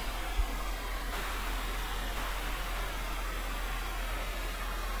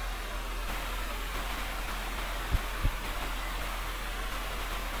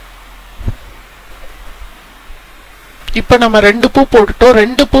 இப்ப நம்ம 2 பூ போட்டுட்டோம்.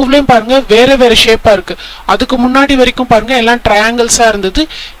 2 பூவுலயும் பாருங்க வேற வேற ஷேப்பா இருக்கு. அதுக்கு முன்னாடி வரைக்கும் பாருங்க எல்லாம் ட்ரையாங்கிள்ஸா இருந்தது.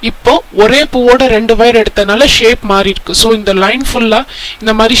 இப்போ ஒரே பூவோட 2 வயர் எடுத்தனால ஷேப் மாறி இருக்கு. ஸோ இந்த லைன் ஃபுல்லா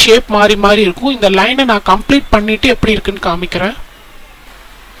இந்த மாதிரி ஷேப் மாறி இருக்கும். இந்த லைனை நான் கம்ப்ளீட் பண்ணிட்டு எப்படி இருக்குன்னு காமிக்கிறேன்.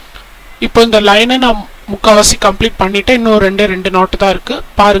 இப்போ இந்த லைனை நான் முக்காவாசி கம்ப்ளீட் பண்ணிட்டு இன்னும் 2 நாட்டு தான் இருக்கு.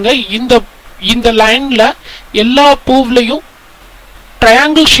 பாருங்க இந்த லைன்ல எல்லா பூவுலையும்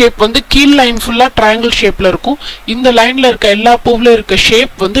ட்ரையாங்கிள் ஷேப் வந்து கீழ் லைன் ஃபுல்லா ட்ரையாங்கிள் ஷேப்ல இருக்கும். இந்த லைன்ல இருக்க எல்லா பூவுல இருக்க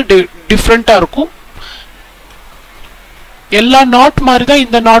ஷேப் வந்து டிஃப்ரெண்டா இருக்கும். எல்லா நாட் மாதிரி தான்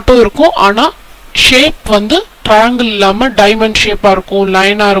இந்த நாட்டும் இருக்கும். ஆனா ஷேப் வந்து ட்ரையாங்கிள் இல்லாம டைமண்ட் ஷேப்பா இருக்கும்,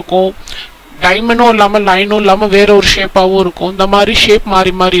 லைனா இருக்கும். டைமண்டும் இல்லாம லைனும் இல்லாம வேற ஒரு ஷேப்பாவும் இருக்கும். இந்த மாதிரி ஷேப்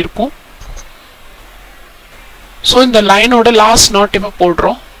மாறி இருக்கும். ஸோ இந்த லைனோட லாஸ்ட் நாட் இப்ப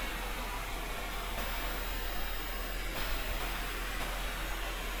போடுறோம்.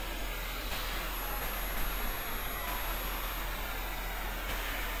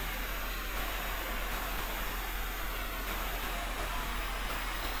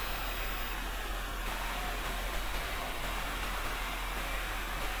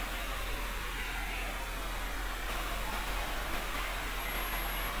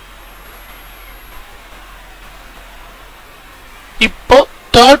 இப்போ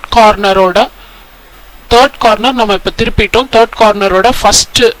தேர்ட் கார்னர் நம்ம இப்ப திருப்பிட்டோம். தேர்ட் கார்னரோட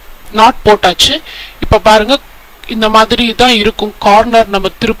ஃபர்ஸ்ட் நாட் போட்டாச்சு. இப்ப பாருங்க இந்த மாதிரி தான் இருக்கும். கார்னர்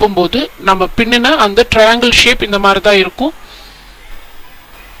நம்ம திருப்பும் போது நம்ம பின்னின அந்த ட்ரையாங்கிள் ஷேப் இந்த மாதிரி தான் இருக்கும்.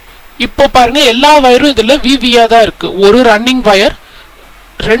 இப்போ பாருங்க எல்லா வயரும் இதுல விவியா தான் இருக்கு. ஒரு ரன்னிங் வயர்,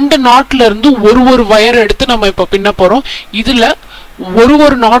 2 நாட்ல இருந்து ஒரு வயர் எடுத்து நம்ம இப்ப பின்ன போறோம். இதுல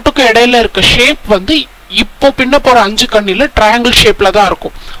ஒரு நாட்டுக்கும் இடையில இருக்க ஷேப் வந்து இப்போ பின்ன போற 5 கண்ணில ட்ரையாங்கிள் ஷேப்ல தான்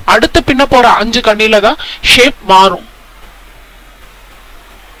இருக்கும். அடுத்து பின்ன போற 5 கண்ணில தான் ஷேப் மாறும்.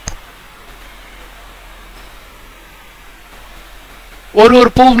 ஒரு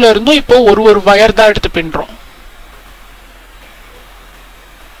பூவுல இருந்தும் இப்போ ஒரு வயர் தான் எடுத்து பின்றோம்.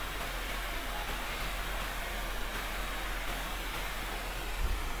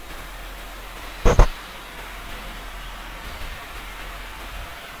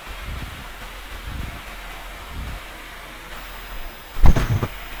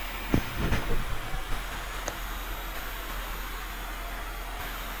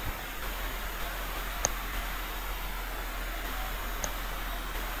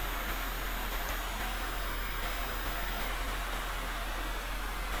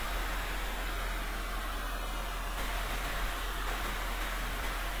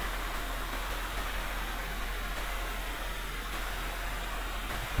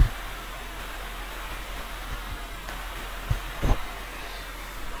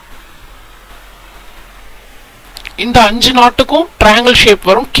 இந்த 5 நாட்டுக்கும் ட்ரையாங்கிள் ஷேப்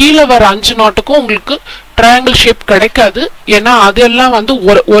வரும். கீழே வர 5 நாட்டுக்கும் உங்களுக்கு ட்ரையாங்கிள் ஷேப் கிடைக்காது. ஏன்னா அதெல்லாம் வந்து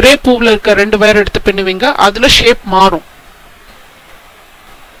ஒரே பூவில் இருக்க 2 வயர் எடுத்து பின்னுவீங்க, அதுல ஷேப் மாறும்.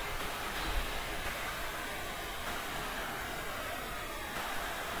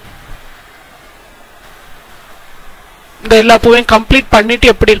 இந்த எல்லா பூவையும் கம்ப்ளீட்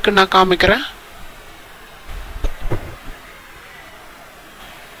பண்ணிட்டு எப்படி இருக்குன்னு நான் காமிக்கிறேன்.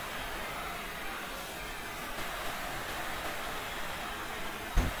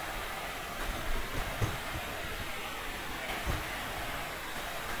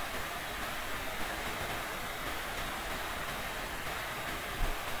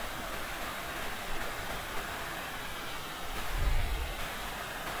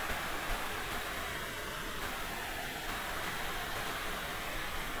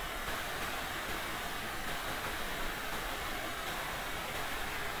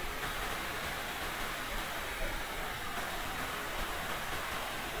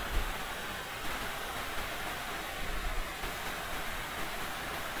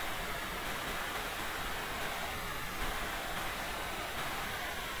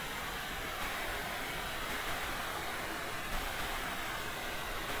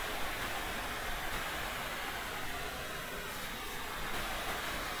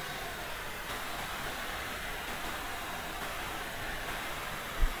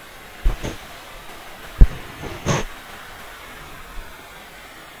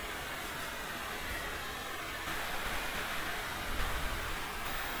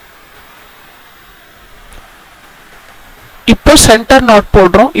 இப்போ சென்டர் நாட்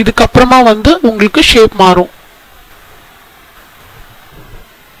போடுறோம். இதுக்கப்புறமா வந்து உங்களுக்கு ஷேப் மாறும்.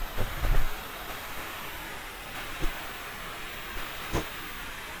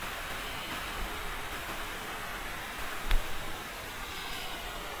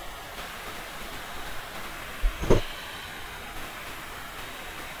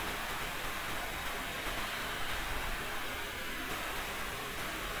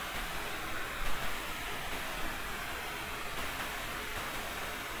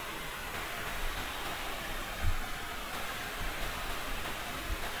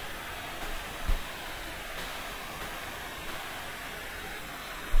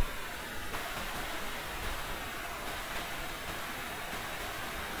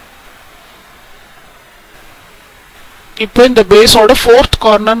 இப்போ இந்த பேஸோட 4th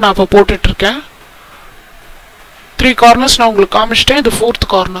கார்னர் நான் இப்போ போட்டுட்டு இருக்கேன். 3 கார்னர்ஸ் நான் உங்களுக்கு காமிச்சிட்டேன். இது 4th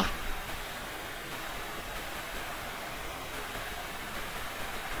கார்னர்.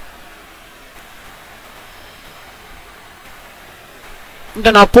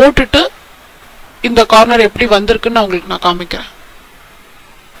 இந்த நான் போட்டுட்டு இந்த கார்னர் எப்படி வந்திருக்குன்னு நான் உங்களுக்கு நான் காமிக்கிறேன்.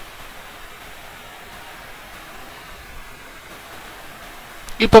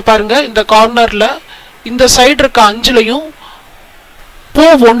 இப்போ பாருங்க, இந்த கார்னர்ல இந்த சைடு இருக்க 5லயும் பூ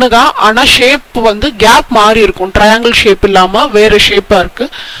ஒண்ணுதான், ஆனா ஷேப் வந்து கேப் மாறி இருக்கும். ட்ரையாங்கிள் ஷேப் இல்லாம வேற ஷேப்பா இருக்கு.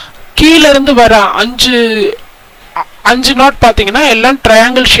 கீழ இருந்து வர 5 நாட் பாத்தீங்கன்னா எல்லாம்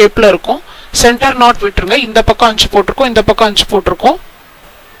ட்ரையாங்கிள் ஷேப்ல இருக்கும். சென்டர் நாட் விட்டுருங்க. இந்த பக்கம் 5 போட்டிருக்கோம், இந்த பக்கம் 5 போட்டிருக்கோம்.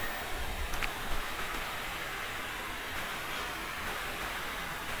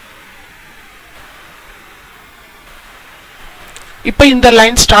 இப்போ இந்த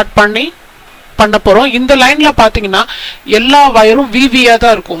லைன் ஸ்டார்ட் பண்ண போறோம். இந்த லைன்ல பாத்தீங்கன்னா எல்லா வயரும் விவியா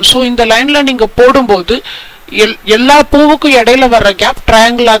தான் இருக்கும். சோ இந்த லைன்ல நீங்க போடும்போது எல்லா பூவுக்கும் இடையில வர்ற கேப்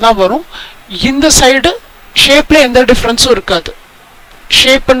ட்ரையாங்கிளா தான் வரும். இந்த சைடு ஷேப்ல எந்த டிஃபரன்ஸும் இருக்காது.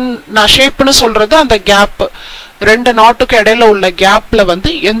 நான் ஷேப்னு சொல்றது அந்த கேப், 2 நாட்டுக்கு இடையில உள்ள கேப்ல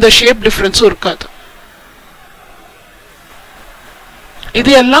வந்து எந்த ஷேப் டிஃபரன்ஸும் இருக்காது.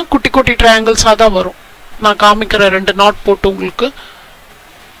 இது எல்லாம் குட்டி குட்டி ட்ரையாங்கிள்ஸா தான் வரும். நான் காமிக்கிற 2 நாட் போட்டு உங்களுக்கு.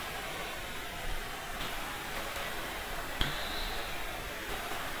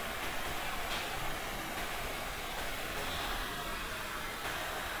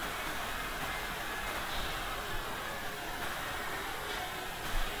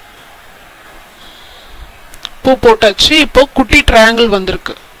 பூ போட்டாச்சு. இப்போ குட்டி ட்ரையாங்கிள்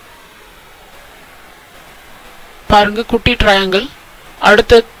வந்திருக்கு பாருங்க, குட்டி ட்ரையாங்கிள்.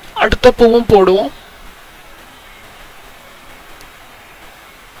 அடுத்த பூவும் போடுவோம்.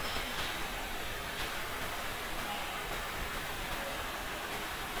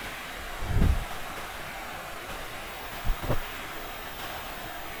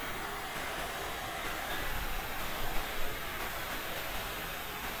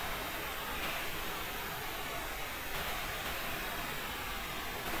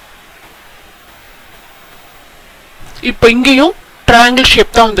 இப்போ இங்கேயும் ட்ரையாங்கிள்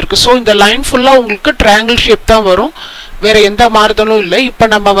ஷேப் தான் வந்திருக்கு. ஸோ இந்த லைன் ஃபுல்லா உங்களுக்கு ட்ரையாங்கிள் ஷேப் தான் வரும், வேற எந்த மாறுதலும் இல்லை. இப்போ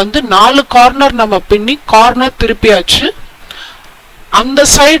நம்ம வந்து 4 கார்னர் நம்ம பின்னி கார்னர் திருப்பியாச்சு. அந்த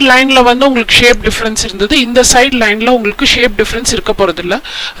சைடு லைன்ல வந்து உங்களுக்கு ஷேப் டிஃபரன்ஸ் இருந்தது, இந்த சைடு லைன்ல உங்களுக்கு ஷேப் டிஃபரன்ஸ் இருக்க போறது இல்லை.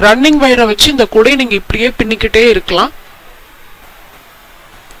 ரன்னிங் வயரை வச்சு இந்த கூடையை நீங்க இப்படியே பின்னிக்கிட்டே இருக்கலாம்.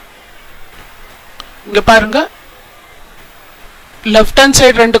 இங்க பாருங்க, லெஃப்ட் ஹேண்ட்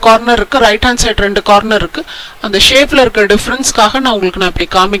சைடு 2 கார்னர் இருக்கு, ரைட் ஹேண்ட் சைடு 2 கார்னர் இருக்கு. அந்த ஷேப்ல இருக்க டிஃபரன்ஸ்க்காக நான் உங்களுக்கு இப்படி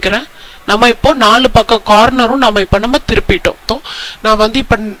காமிக்கிறேன். நம்ம இப்போ 4 பக்கம் கார்னரும் நம்ம திருப்பிட்டோம். நான் வந்து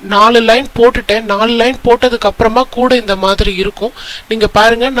இப்போ 4 லைன் போட்டுட்டேன். 4 லைன் போட்டதுக்கு அப்புறமா கூட இந்த மாதிரி இருக்கும். நீங்க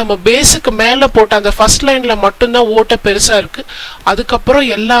பாருங்க, நம்ம பேஸுக்கு மேல போட்ட அந்த ஃபர்ஸ்ட் லைன்ல மட்டும்தான் ஓட்டை பெருசா இருக்கு. அதுக்கப்புறம்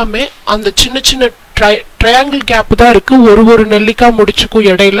எல்லாமே அந்த சின்ன சின்ன ட்ரையாங்கிள் கேப் தான் இருக்கு, ஒரு நெல்லிக்காய் முடிச்சுக்கும்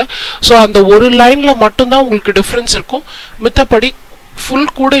இடையில. ஸோ அந்த ஒரு லைன்ல மட்டும்தான் உங்களுக்கு டிஃபரன்ஸ் இருக்கும். மித்தபடி ஃபுல்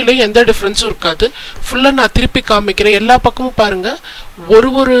கூடையில எந்த டிஃபரன்ஸும் இருக்காது. ஃபுல்லா நான் திருப்பி காமிக்கிறேன். எல்லா பக்கமும் பாருங்க,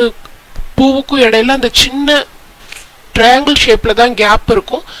 ஒரு பூவுக்கும் இடையில அந்த சின்ன ட்ரையாங்கிள் ஷேப்ல தான் கேப்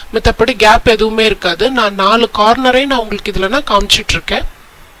இருக்கும், மித்தபடி கேப் எதுவுமே இருக்காது. நான் 4 கார்னரை நான் உங்களுக்கு இதுல நான் காமிச்சிட்டு இருக்கேன்.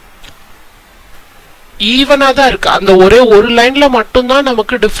 ஈவனா தான் இருக்கு. அந்த ஒரு லைன்ல மட்டும்தான்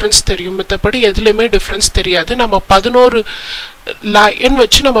நமக்கு டிஃபரன்ஸ் தெரியும், மித்தபடி எதுலையுமே டிஃபரன்ஸ் தெரியாது. நம்ம 11 லைன்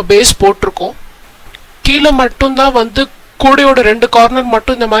வச்சு நம்ம பேஸ் போட்டிருக்கோம். கீழே மட்டும்தான் வந்து கூடையோட 2 கார்னர்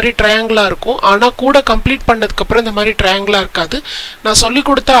மட்டும் இந்த மாதிரி ட்ரையாங்கிளா இருக்கும். ஆனா கூட கம்ப்ளீட் பண்ணதுக்கு அப்புறம் இந்த மாதிரி ட்ரையாங்கிளா இருக்காது. நான் சொல்லி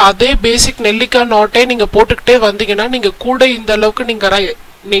கொடுத்த அதே பேசிக் நெல்லிக்காய் நாட்டை நீங்க போட்டுக்கிட்டே வந்தீங்கன்னா நீங்க கூட இந்த அளவுக்கு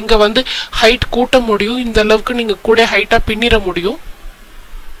நீங்க வந்து ஹைட் கூட்ட முடியும், இந்த அளவுக்கு நீங்க கூட ஹைட்டா பின்னிட முடியும்.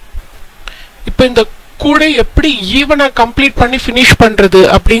 இப்போ இந்த கூட எப்படி ஈவனா கம்ப்ளீட் பண்ணி ஃபினிஷ் பண்றது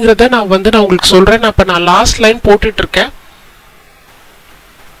அப்படிங்கறத நான் உங்களுக்கு சொல்றேன். நான் லாஸ்ட் லைன் போட்டுட்டு இருக்கேன்.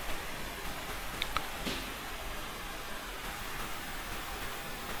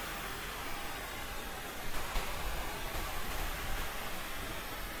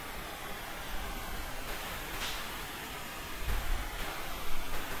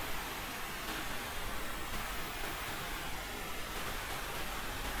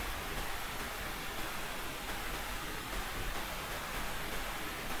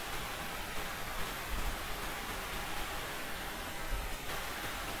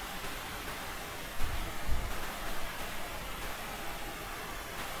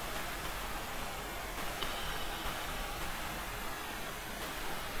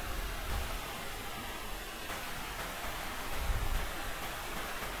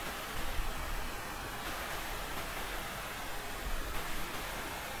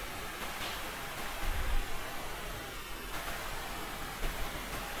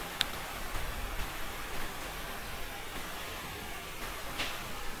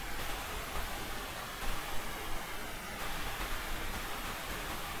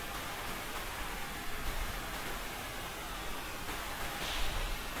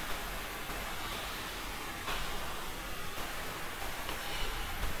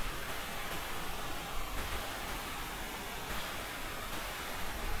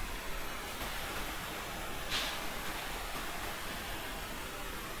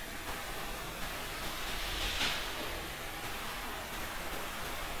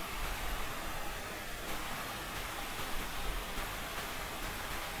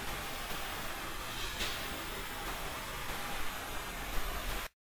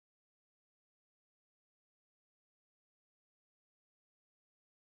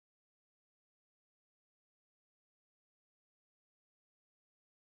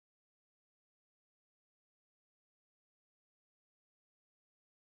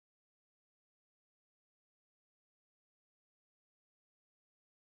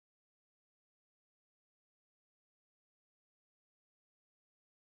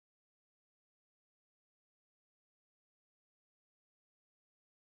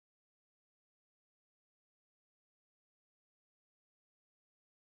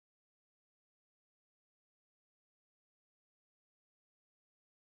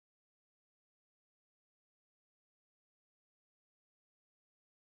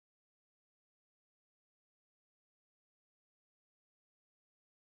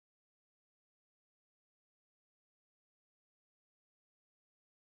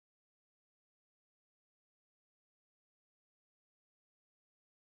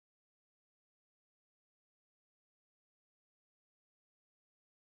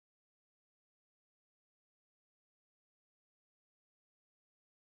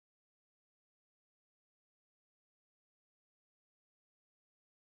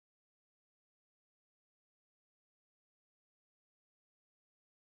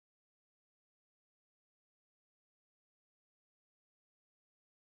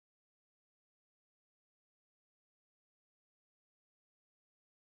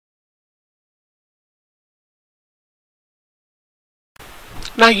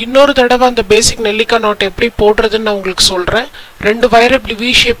 நான் இன்னொரு தடவை அந்த பேசிக் நெல்லிக்காய் நாட் எப்படி போடுறதுன்னு நான் உங்களுக்கு சொல்கிறேன். 2 வயரை இப்படி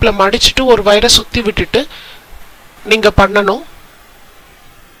வி ஷேப்பில் மடிச்சுட்டு ஒரு வயரை சுற்றி விட்டுட்டு நீங்கள் பண்ணணும்.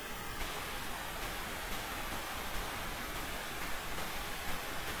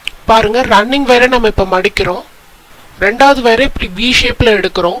 பாருங்க, ரன்னிங் வயரை நம்ம இப்போ மடிக்கிறோம். 2வது வயரை இப்படி வி ஷேப்பில்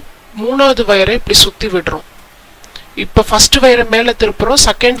எடுக்கிறோம். 3வது வயரை இப்படி சுற்றி விடுறோம். இப்போ ஃபர்ஸ்ட் வயரை மேலே திருப்புறோம்.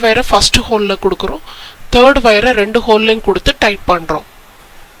 செகண்ட் வயரை ஃபர்ஸ்ட் ஹோலில் கொடுக்குறோம். 3rd வயரை 2 ஹோல்லையும் கொடுத்து டைட் பண்ணுறோம்.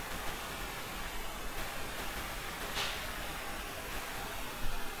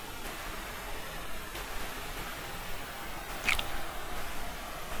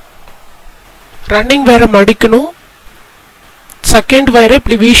 ரன்னிங் வயரை மடிக்கணும். செகண்ட் வயரை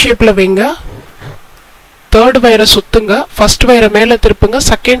இப்படி வி ஷேப்பில் வைங்க. 3rd வயரை சுத்துங்க. ஃபர்ஸ்ட் வயரை மேலே திருப்புங்க.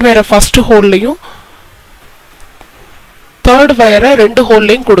 செகண்ட் வயரை ஃபர்ஸ்ட் ஹோல்லையும் 3rd வயரை 2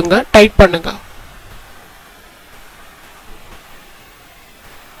 ஹோல்லையும் கொடுங்க. டைட் பண்ணுங்க.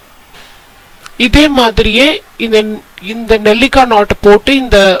 இதே மாதிரியே இந்த நெல்லிக்காய் நாட்டை போட்டு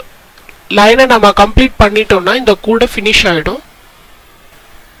இந்த லைனை நம்ம கம்ப்ளீட் பண்ணிட்டோம்னா இந்த கூடை ஃபினிஷ் ஆகிடும்.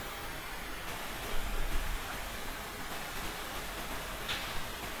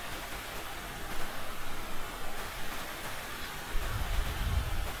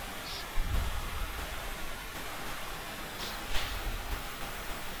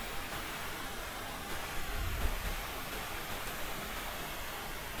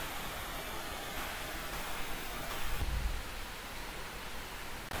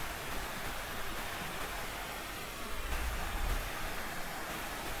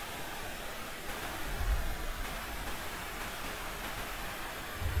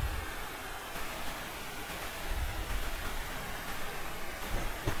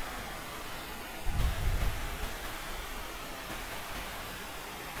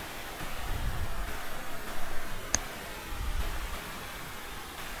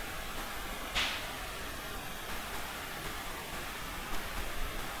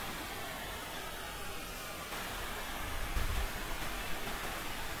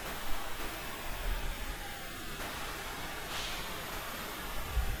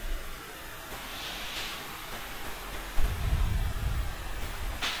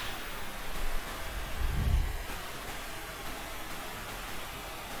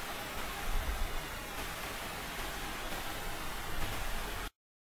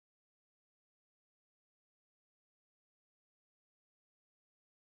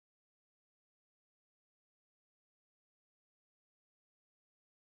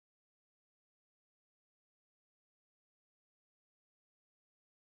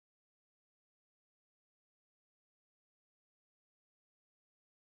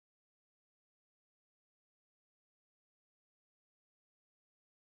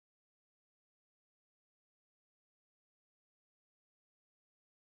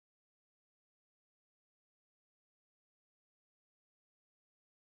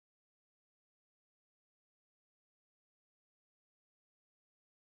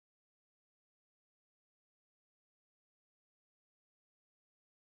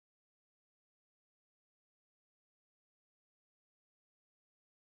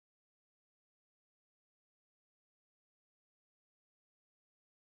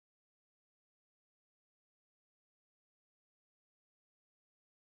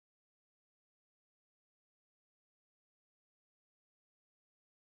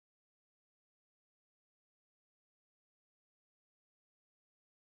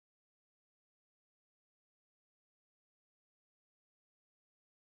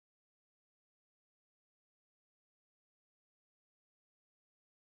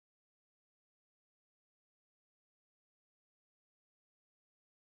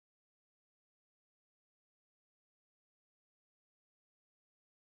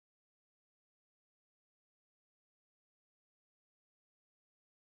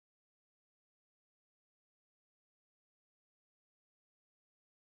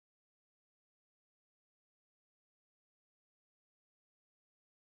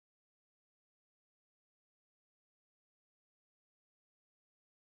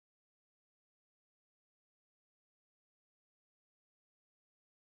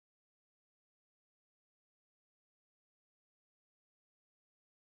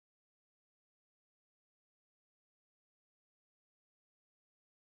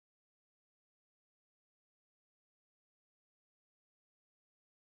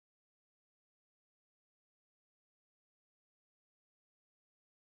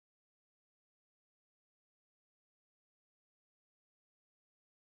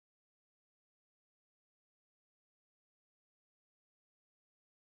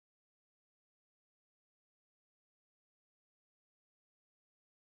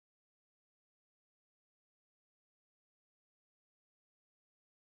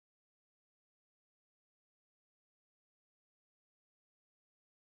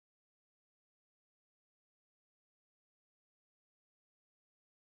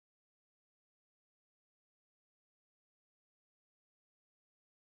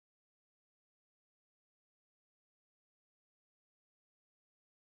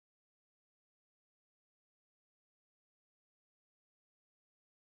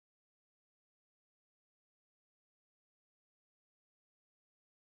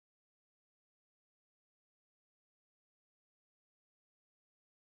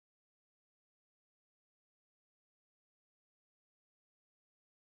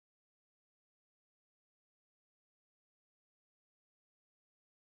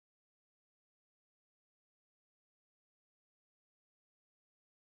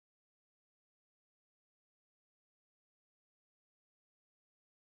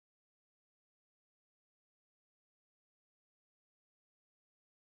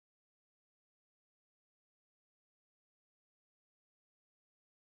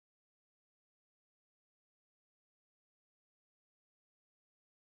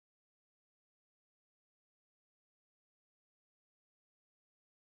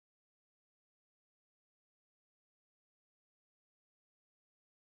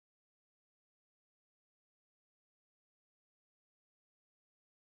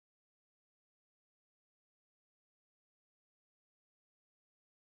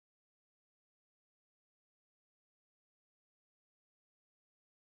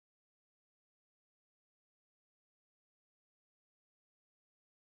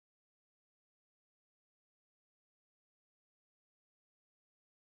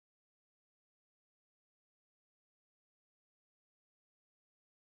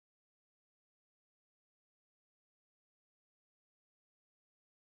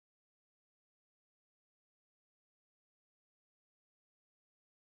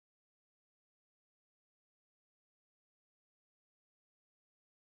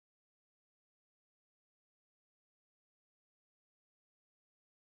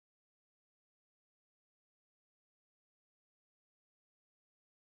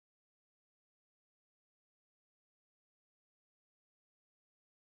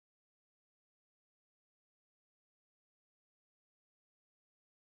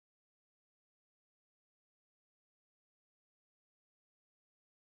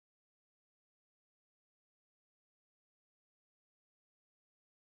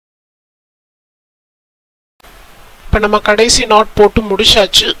 இப்போ நம்ம கடைசி நாட் போட்டு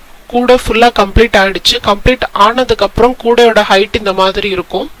முடிச்சாச்சு. கூட ஃபுல்லா கம்ப்ளீட் ஆயிடுச்சு. கம்ப்ளீட் ஆனதுக்கு அப்புறம் கூடையோட ஹைட் இந்த மாதிரி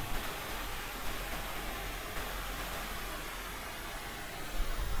இருக்கும்.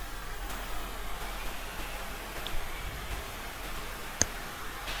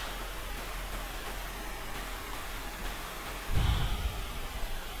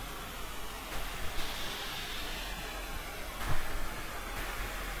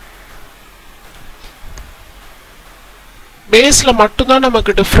 பேஸ்ல மட்டும் தான்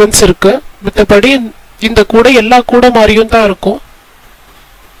நமக்கு டிஃபரன்ஸ் இருக்கு. மத்தபடி இந்த கூடை எல்லா கூடை மாதிரியும் தான் இருக்கும்.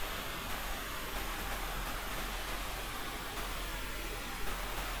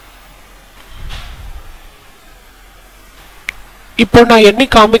 இப்போ நான் எண்ணி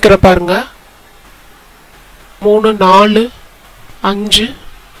காமிக்கிறேன் பாருங்க. 3 4 5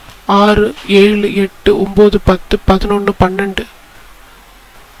 6 7 8 9 10 11 12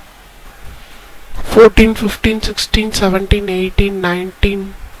 14 15 16 17 18 19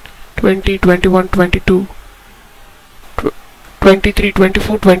 20 21 22 23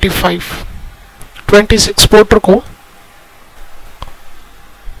 24 25 26 போட்டிருக்கோம்.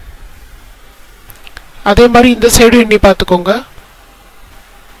 அதே மாதிரி இந்த சைடு எண்ணி பார்த்துக்கோங்க.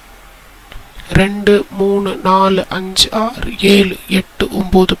 2 3 4 5 6 7 8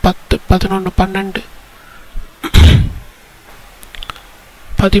 9 10 11 12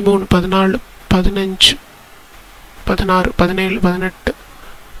 13 14 15 16 17 18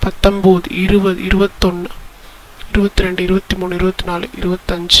 19 20 21 22 23 24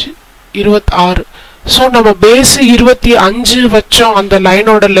 25 26. ஸோ நம்ம பேஸ் 25 வச்சோம். அந்த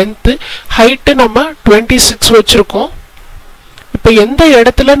லைனோட லென்த் ஹைட்டு நம்ம 26 வச்சிருக்கோம். இப்போ எந்த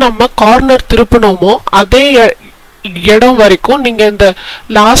இடத்துல நம்ம கார்னர் திருப்பினோமோ அதே இடம் வரைக்கும் நீங்க இந்த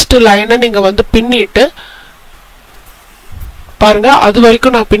லாஸ்ட் லைனை நீங்க வந்து பின்னிட்டு பாருங்க. அது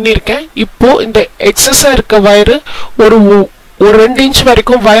வரைக்கும் நான் பின்னிருக்கேன். இப்போ இந்த எக்ஸஸா இருக்க வயரு ஒரு 2 இன்ச்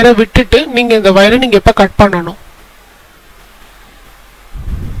வரைக்கும் வயரை விட்டுட்டு நீங்க இந்த வயரை நீங்க எப்ப கட் பண்ணணும்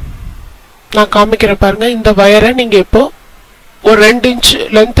நான் காமிக்கிறேன் பாருங்க. இந்த வயரை நீங்க இப்போ ஒரு 2 இன்ச்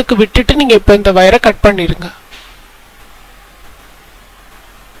லென்த்துக்கு விட்டுட்டு நீங்க இப்போ இந்த வயரை கட் பண்ணிருங்க.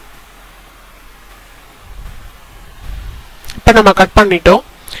 இப்ப நம்ம கட் பண்ணிட்டோம்.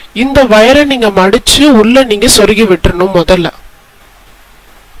 இந்த வயரை நீங்க மடிச்சு உள்ள நீங்க சொருகி விட்டுறணும் முதல்ல.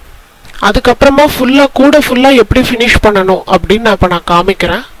 அதுக்கப்புறமா ஃபுல்லா கூட ஃபுல்லா எப்படி ஃபினிஷ் பண்ணணும் அப்படின்னு இப்ப நான்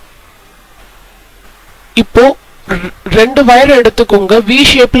காமிக்கிறேன். இப்போ 2 வயரை எடுத்துக்கோங்க. வி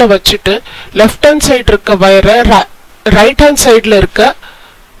ஷேப்ல வச்சுட்டு லெஃப்ட் ஹேண்ட் சைடு இருக்க வயரை ரைட் ஹேண்ட் சைடுல இருக்க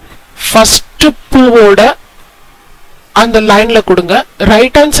ஃபர்ஸ்ட் பூவோட அந்த லைன்ல கொடுங்க.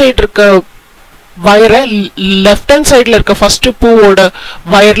 ரைட் ஹேண்ட் சைடு இருக்க வயரை லெஃப்ட் ஹேண்ட் சைடுல இருக்க ஃபர்ஸ்ட் பூவோட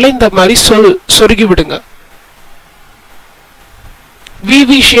வயர்ல இந்த மாதிரி சொருகி விடுங்க.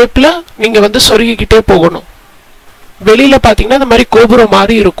 விவி ஷேப்ல நீங்க வந்து சொருகிக்கிட்டே போகணும். வெளியில பாத்தீங்கன்னா இந்த மாதிரி கோபுரம்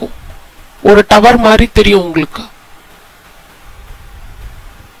மாதிரி இருக்கும். ஒரு டவர் மாதிரி தெரியும் உங்களுக்கு.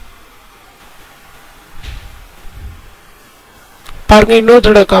 பாருங்க, இன்னொரு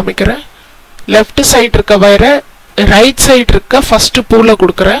தடவை காமிக்கிறேன். லெஃப்ட் சைடு இருக்க வயரை ரைட் சைடு இருக்க ஃபர்ஸ்ட் பூல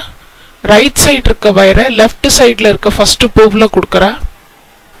கொடுக்குறேன். ரைட் சைடு இருக்க வயரை லெஃப்ட் சைடுல இருக்க ஃபர்ஸ்ட் பூல கொடுக்குறேன்.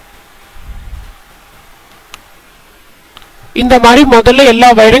 இந்த மாதிரி முதல்ல எல்லா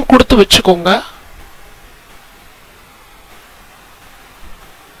வயரையும் கொடுத்து வச்சுக்கோங்க.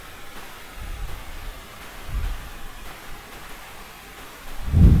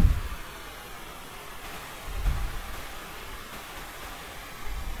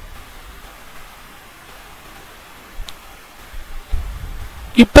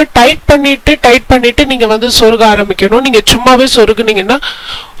 இப்ப டைட் பண்ணிட்டு நீங்க வந்து சொருக ஆரம்பிக்கணும். நீங்க சும்மாவே சொருகுனீங்கன்னா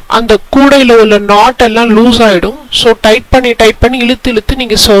அந்த கூடையில உள்ள நாட் எல்லாம் லூஸ் ஆயிடும். ஸோ டைட் பண்ணி இழுத்து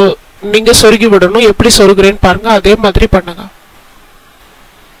நீங்க சொருகி விடணும். எப்படி சொருகுறேன்னு பாருங்க. அதே மாதிரி பண்ணுங்க.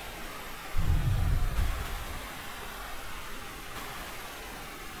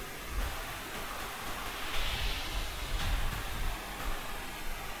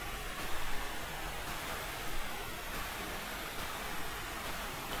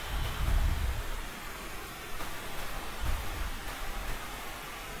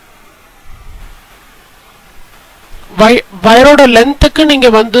 வயரோட லென்த்துக்கு நீங்க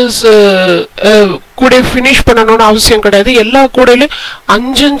வந்து கூடை ஃபினிஷ் பண்ணணும்னு அவசியம் கிடையாது. எல்லா கூடையிலும்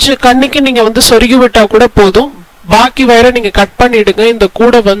 5 இன்ச் கண்ணுக்கு நீங்க வந்து சொருகி விட்டா கூட போதும். பாக்கி வயரை நீங்க கட் பண்ணிடுங்க. இந்த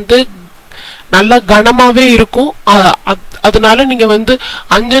கூடை வந்து நல்லா கனமாவே இருக்கும். அதனால நீங்க வந்து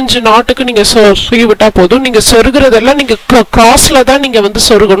 5 நாட்டுக்கு நீங்க சொருகி விட்டா போதும். நீங்க சொருகிறதெல்லாம் நீங்க கிராஸ்ல தான் நீங்க வந்து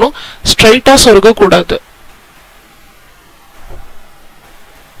சொருகணும். ஸ்ட்ரைட்டா சொருக கூடாது.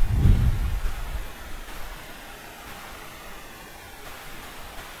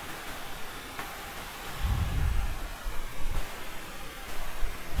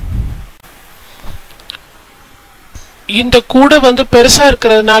 இந்த கூடை வந்து பெருசா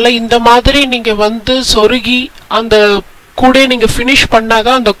இருக்கிறதுனால இந்த மாதிரி நீங்க வந்து சொருகி அந்த கூடையை நீங்க ஃபினிஷ்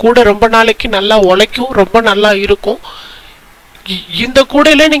பண்ணாதான் அந்த கூடை ரொம்ப நாளைக்கு நல்லா உழைக்கும், ரொம்ப நல்லா இருக்கும். இந்த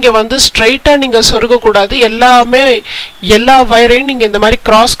கூடையில நீங்க வந்து ஸ்ட்ரைட்டா நீங்க சொருக கூடாது. எல்லா வயரையும் நீங்க இந்த மாதிரி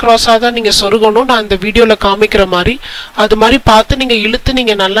கிராஸா தான் நீங்க சொருகணும். நான் இந்த வீடியோல காமிக்கிற மாதிரி அது மாதிரி பார்த்து நீங்க இழுத்து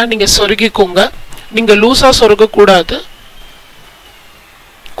நீங்க நல்லா நீங்க சொருகிக்கோங்க. நீங்க லூசா சொருக கூடாது.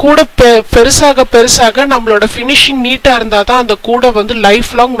 கூடை பெருசாக நம்மளோட ஃபினிஷிங் நீட்டா இருந்தாதான் அந்த கூடை வந்து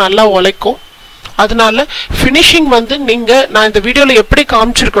லைஃப் லாங் நல்லா உழைக்கும். அதனால ஃபினிஷிங் வந்து நான் இந்த வீடியோல எப்படி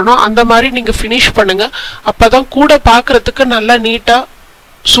காமிச்சிருக்கணும் அந்த மாதிரி நீங்க ஃபினிஷ் பண்ணுங்க. அப்பதான் கூடை பார்க்கிறதுக்கு நல்லா நீட்டா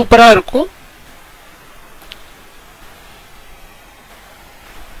சூப்பரா இருக்கும்.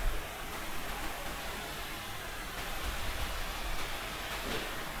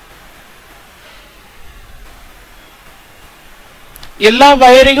 எல்லா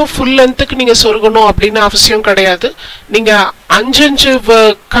வயரையும் ஃபுல் லென்த்துக்கு நீங்க சொருகணும் அப்படின்னு அவசியம் கிடையாது. நீங்க 5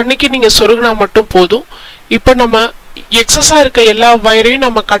 கண்ணிக்கு நீங்க சொருகினா மட்டும் போதும். இப்போ நம்ம எக்ஸஸா இருக்க எல்லா வயரையும்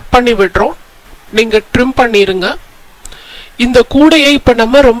நம்ம கட் பண்ணி விடுறோம். நீங்க ட்ரிம் பண்ணிருங்க. இந்த கூடையை இப்ப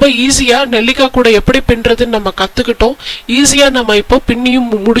நம்ம ரொம்ப ஈஸியா நெல்லிக்காய் கூடை எப்படி பின்றதுன்னு நம்ம கத்துக்கிட்டோம். ஈஸியா நம்ம இப்போ பின்னியும்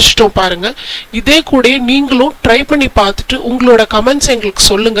முடிச்சிட்டோம் பாருங்க. இதே கூடையை நீங்களும் ட்ரை பண்ணி பார்த்துட்டு உங்களோட கமெண்ட்ஸ் எங்களுக்கு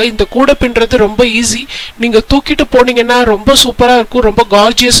சொல்லுங்க. இந்த கூடை பின்றது ரொம்ப ஈஸி. நீங்க தூக்கிட்டு போனீங்கன்னா ரொம்ப சூப்பரா இருக்கும், ரொம்ப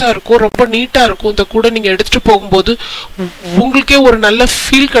கார்ஜியஸா இருக்கும், ரொம்ப நீட்டா இருக்கும். இந்த கூடை நீங்க எடுத்துட்டு போகும்போது உங்களுக்கே ஒரு நல்ல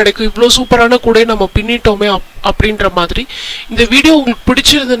ஃபீல் கிடைக்கும். இவ்வளவு சூப்பரான கூடையை நம்ம பின்னிட்டோமே அப்படின்ற மாதிரி. இந்த வீடியோ உங்களுக்கு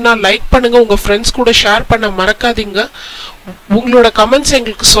பிடிச்சிருந்ததுன்னா லைக் பண்ணுங்க, உங்க ஃப்ரெண்ட்ஸ் கூட ஷேர் பண்ண மறக்காதீங்க. உங்களோட கமெண்ட்ஸ்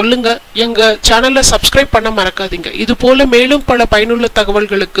எங்களுக்கு சொல்லுங்க. எங்க சேனலை சப்ஸ்கிரைப் பண்ண மறக்காதீங்க. இது போல மேலும் பல பயனுள்ள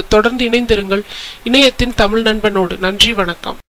தகவல்களுக்கு தொடர்ந்து இணைந்திருங்கள். இணையத்தின் தமிழ் நண்பனோடு. நன்றி, வணக்கம்.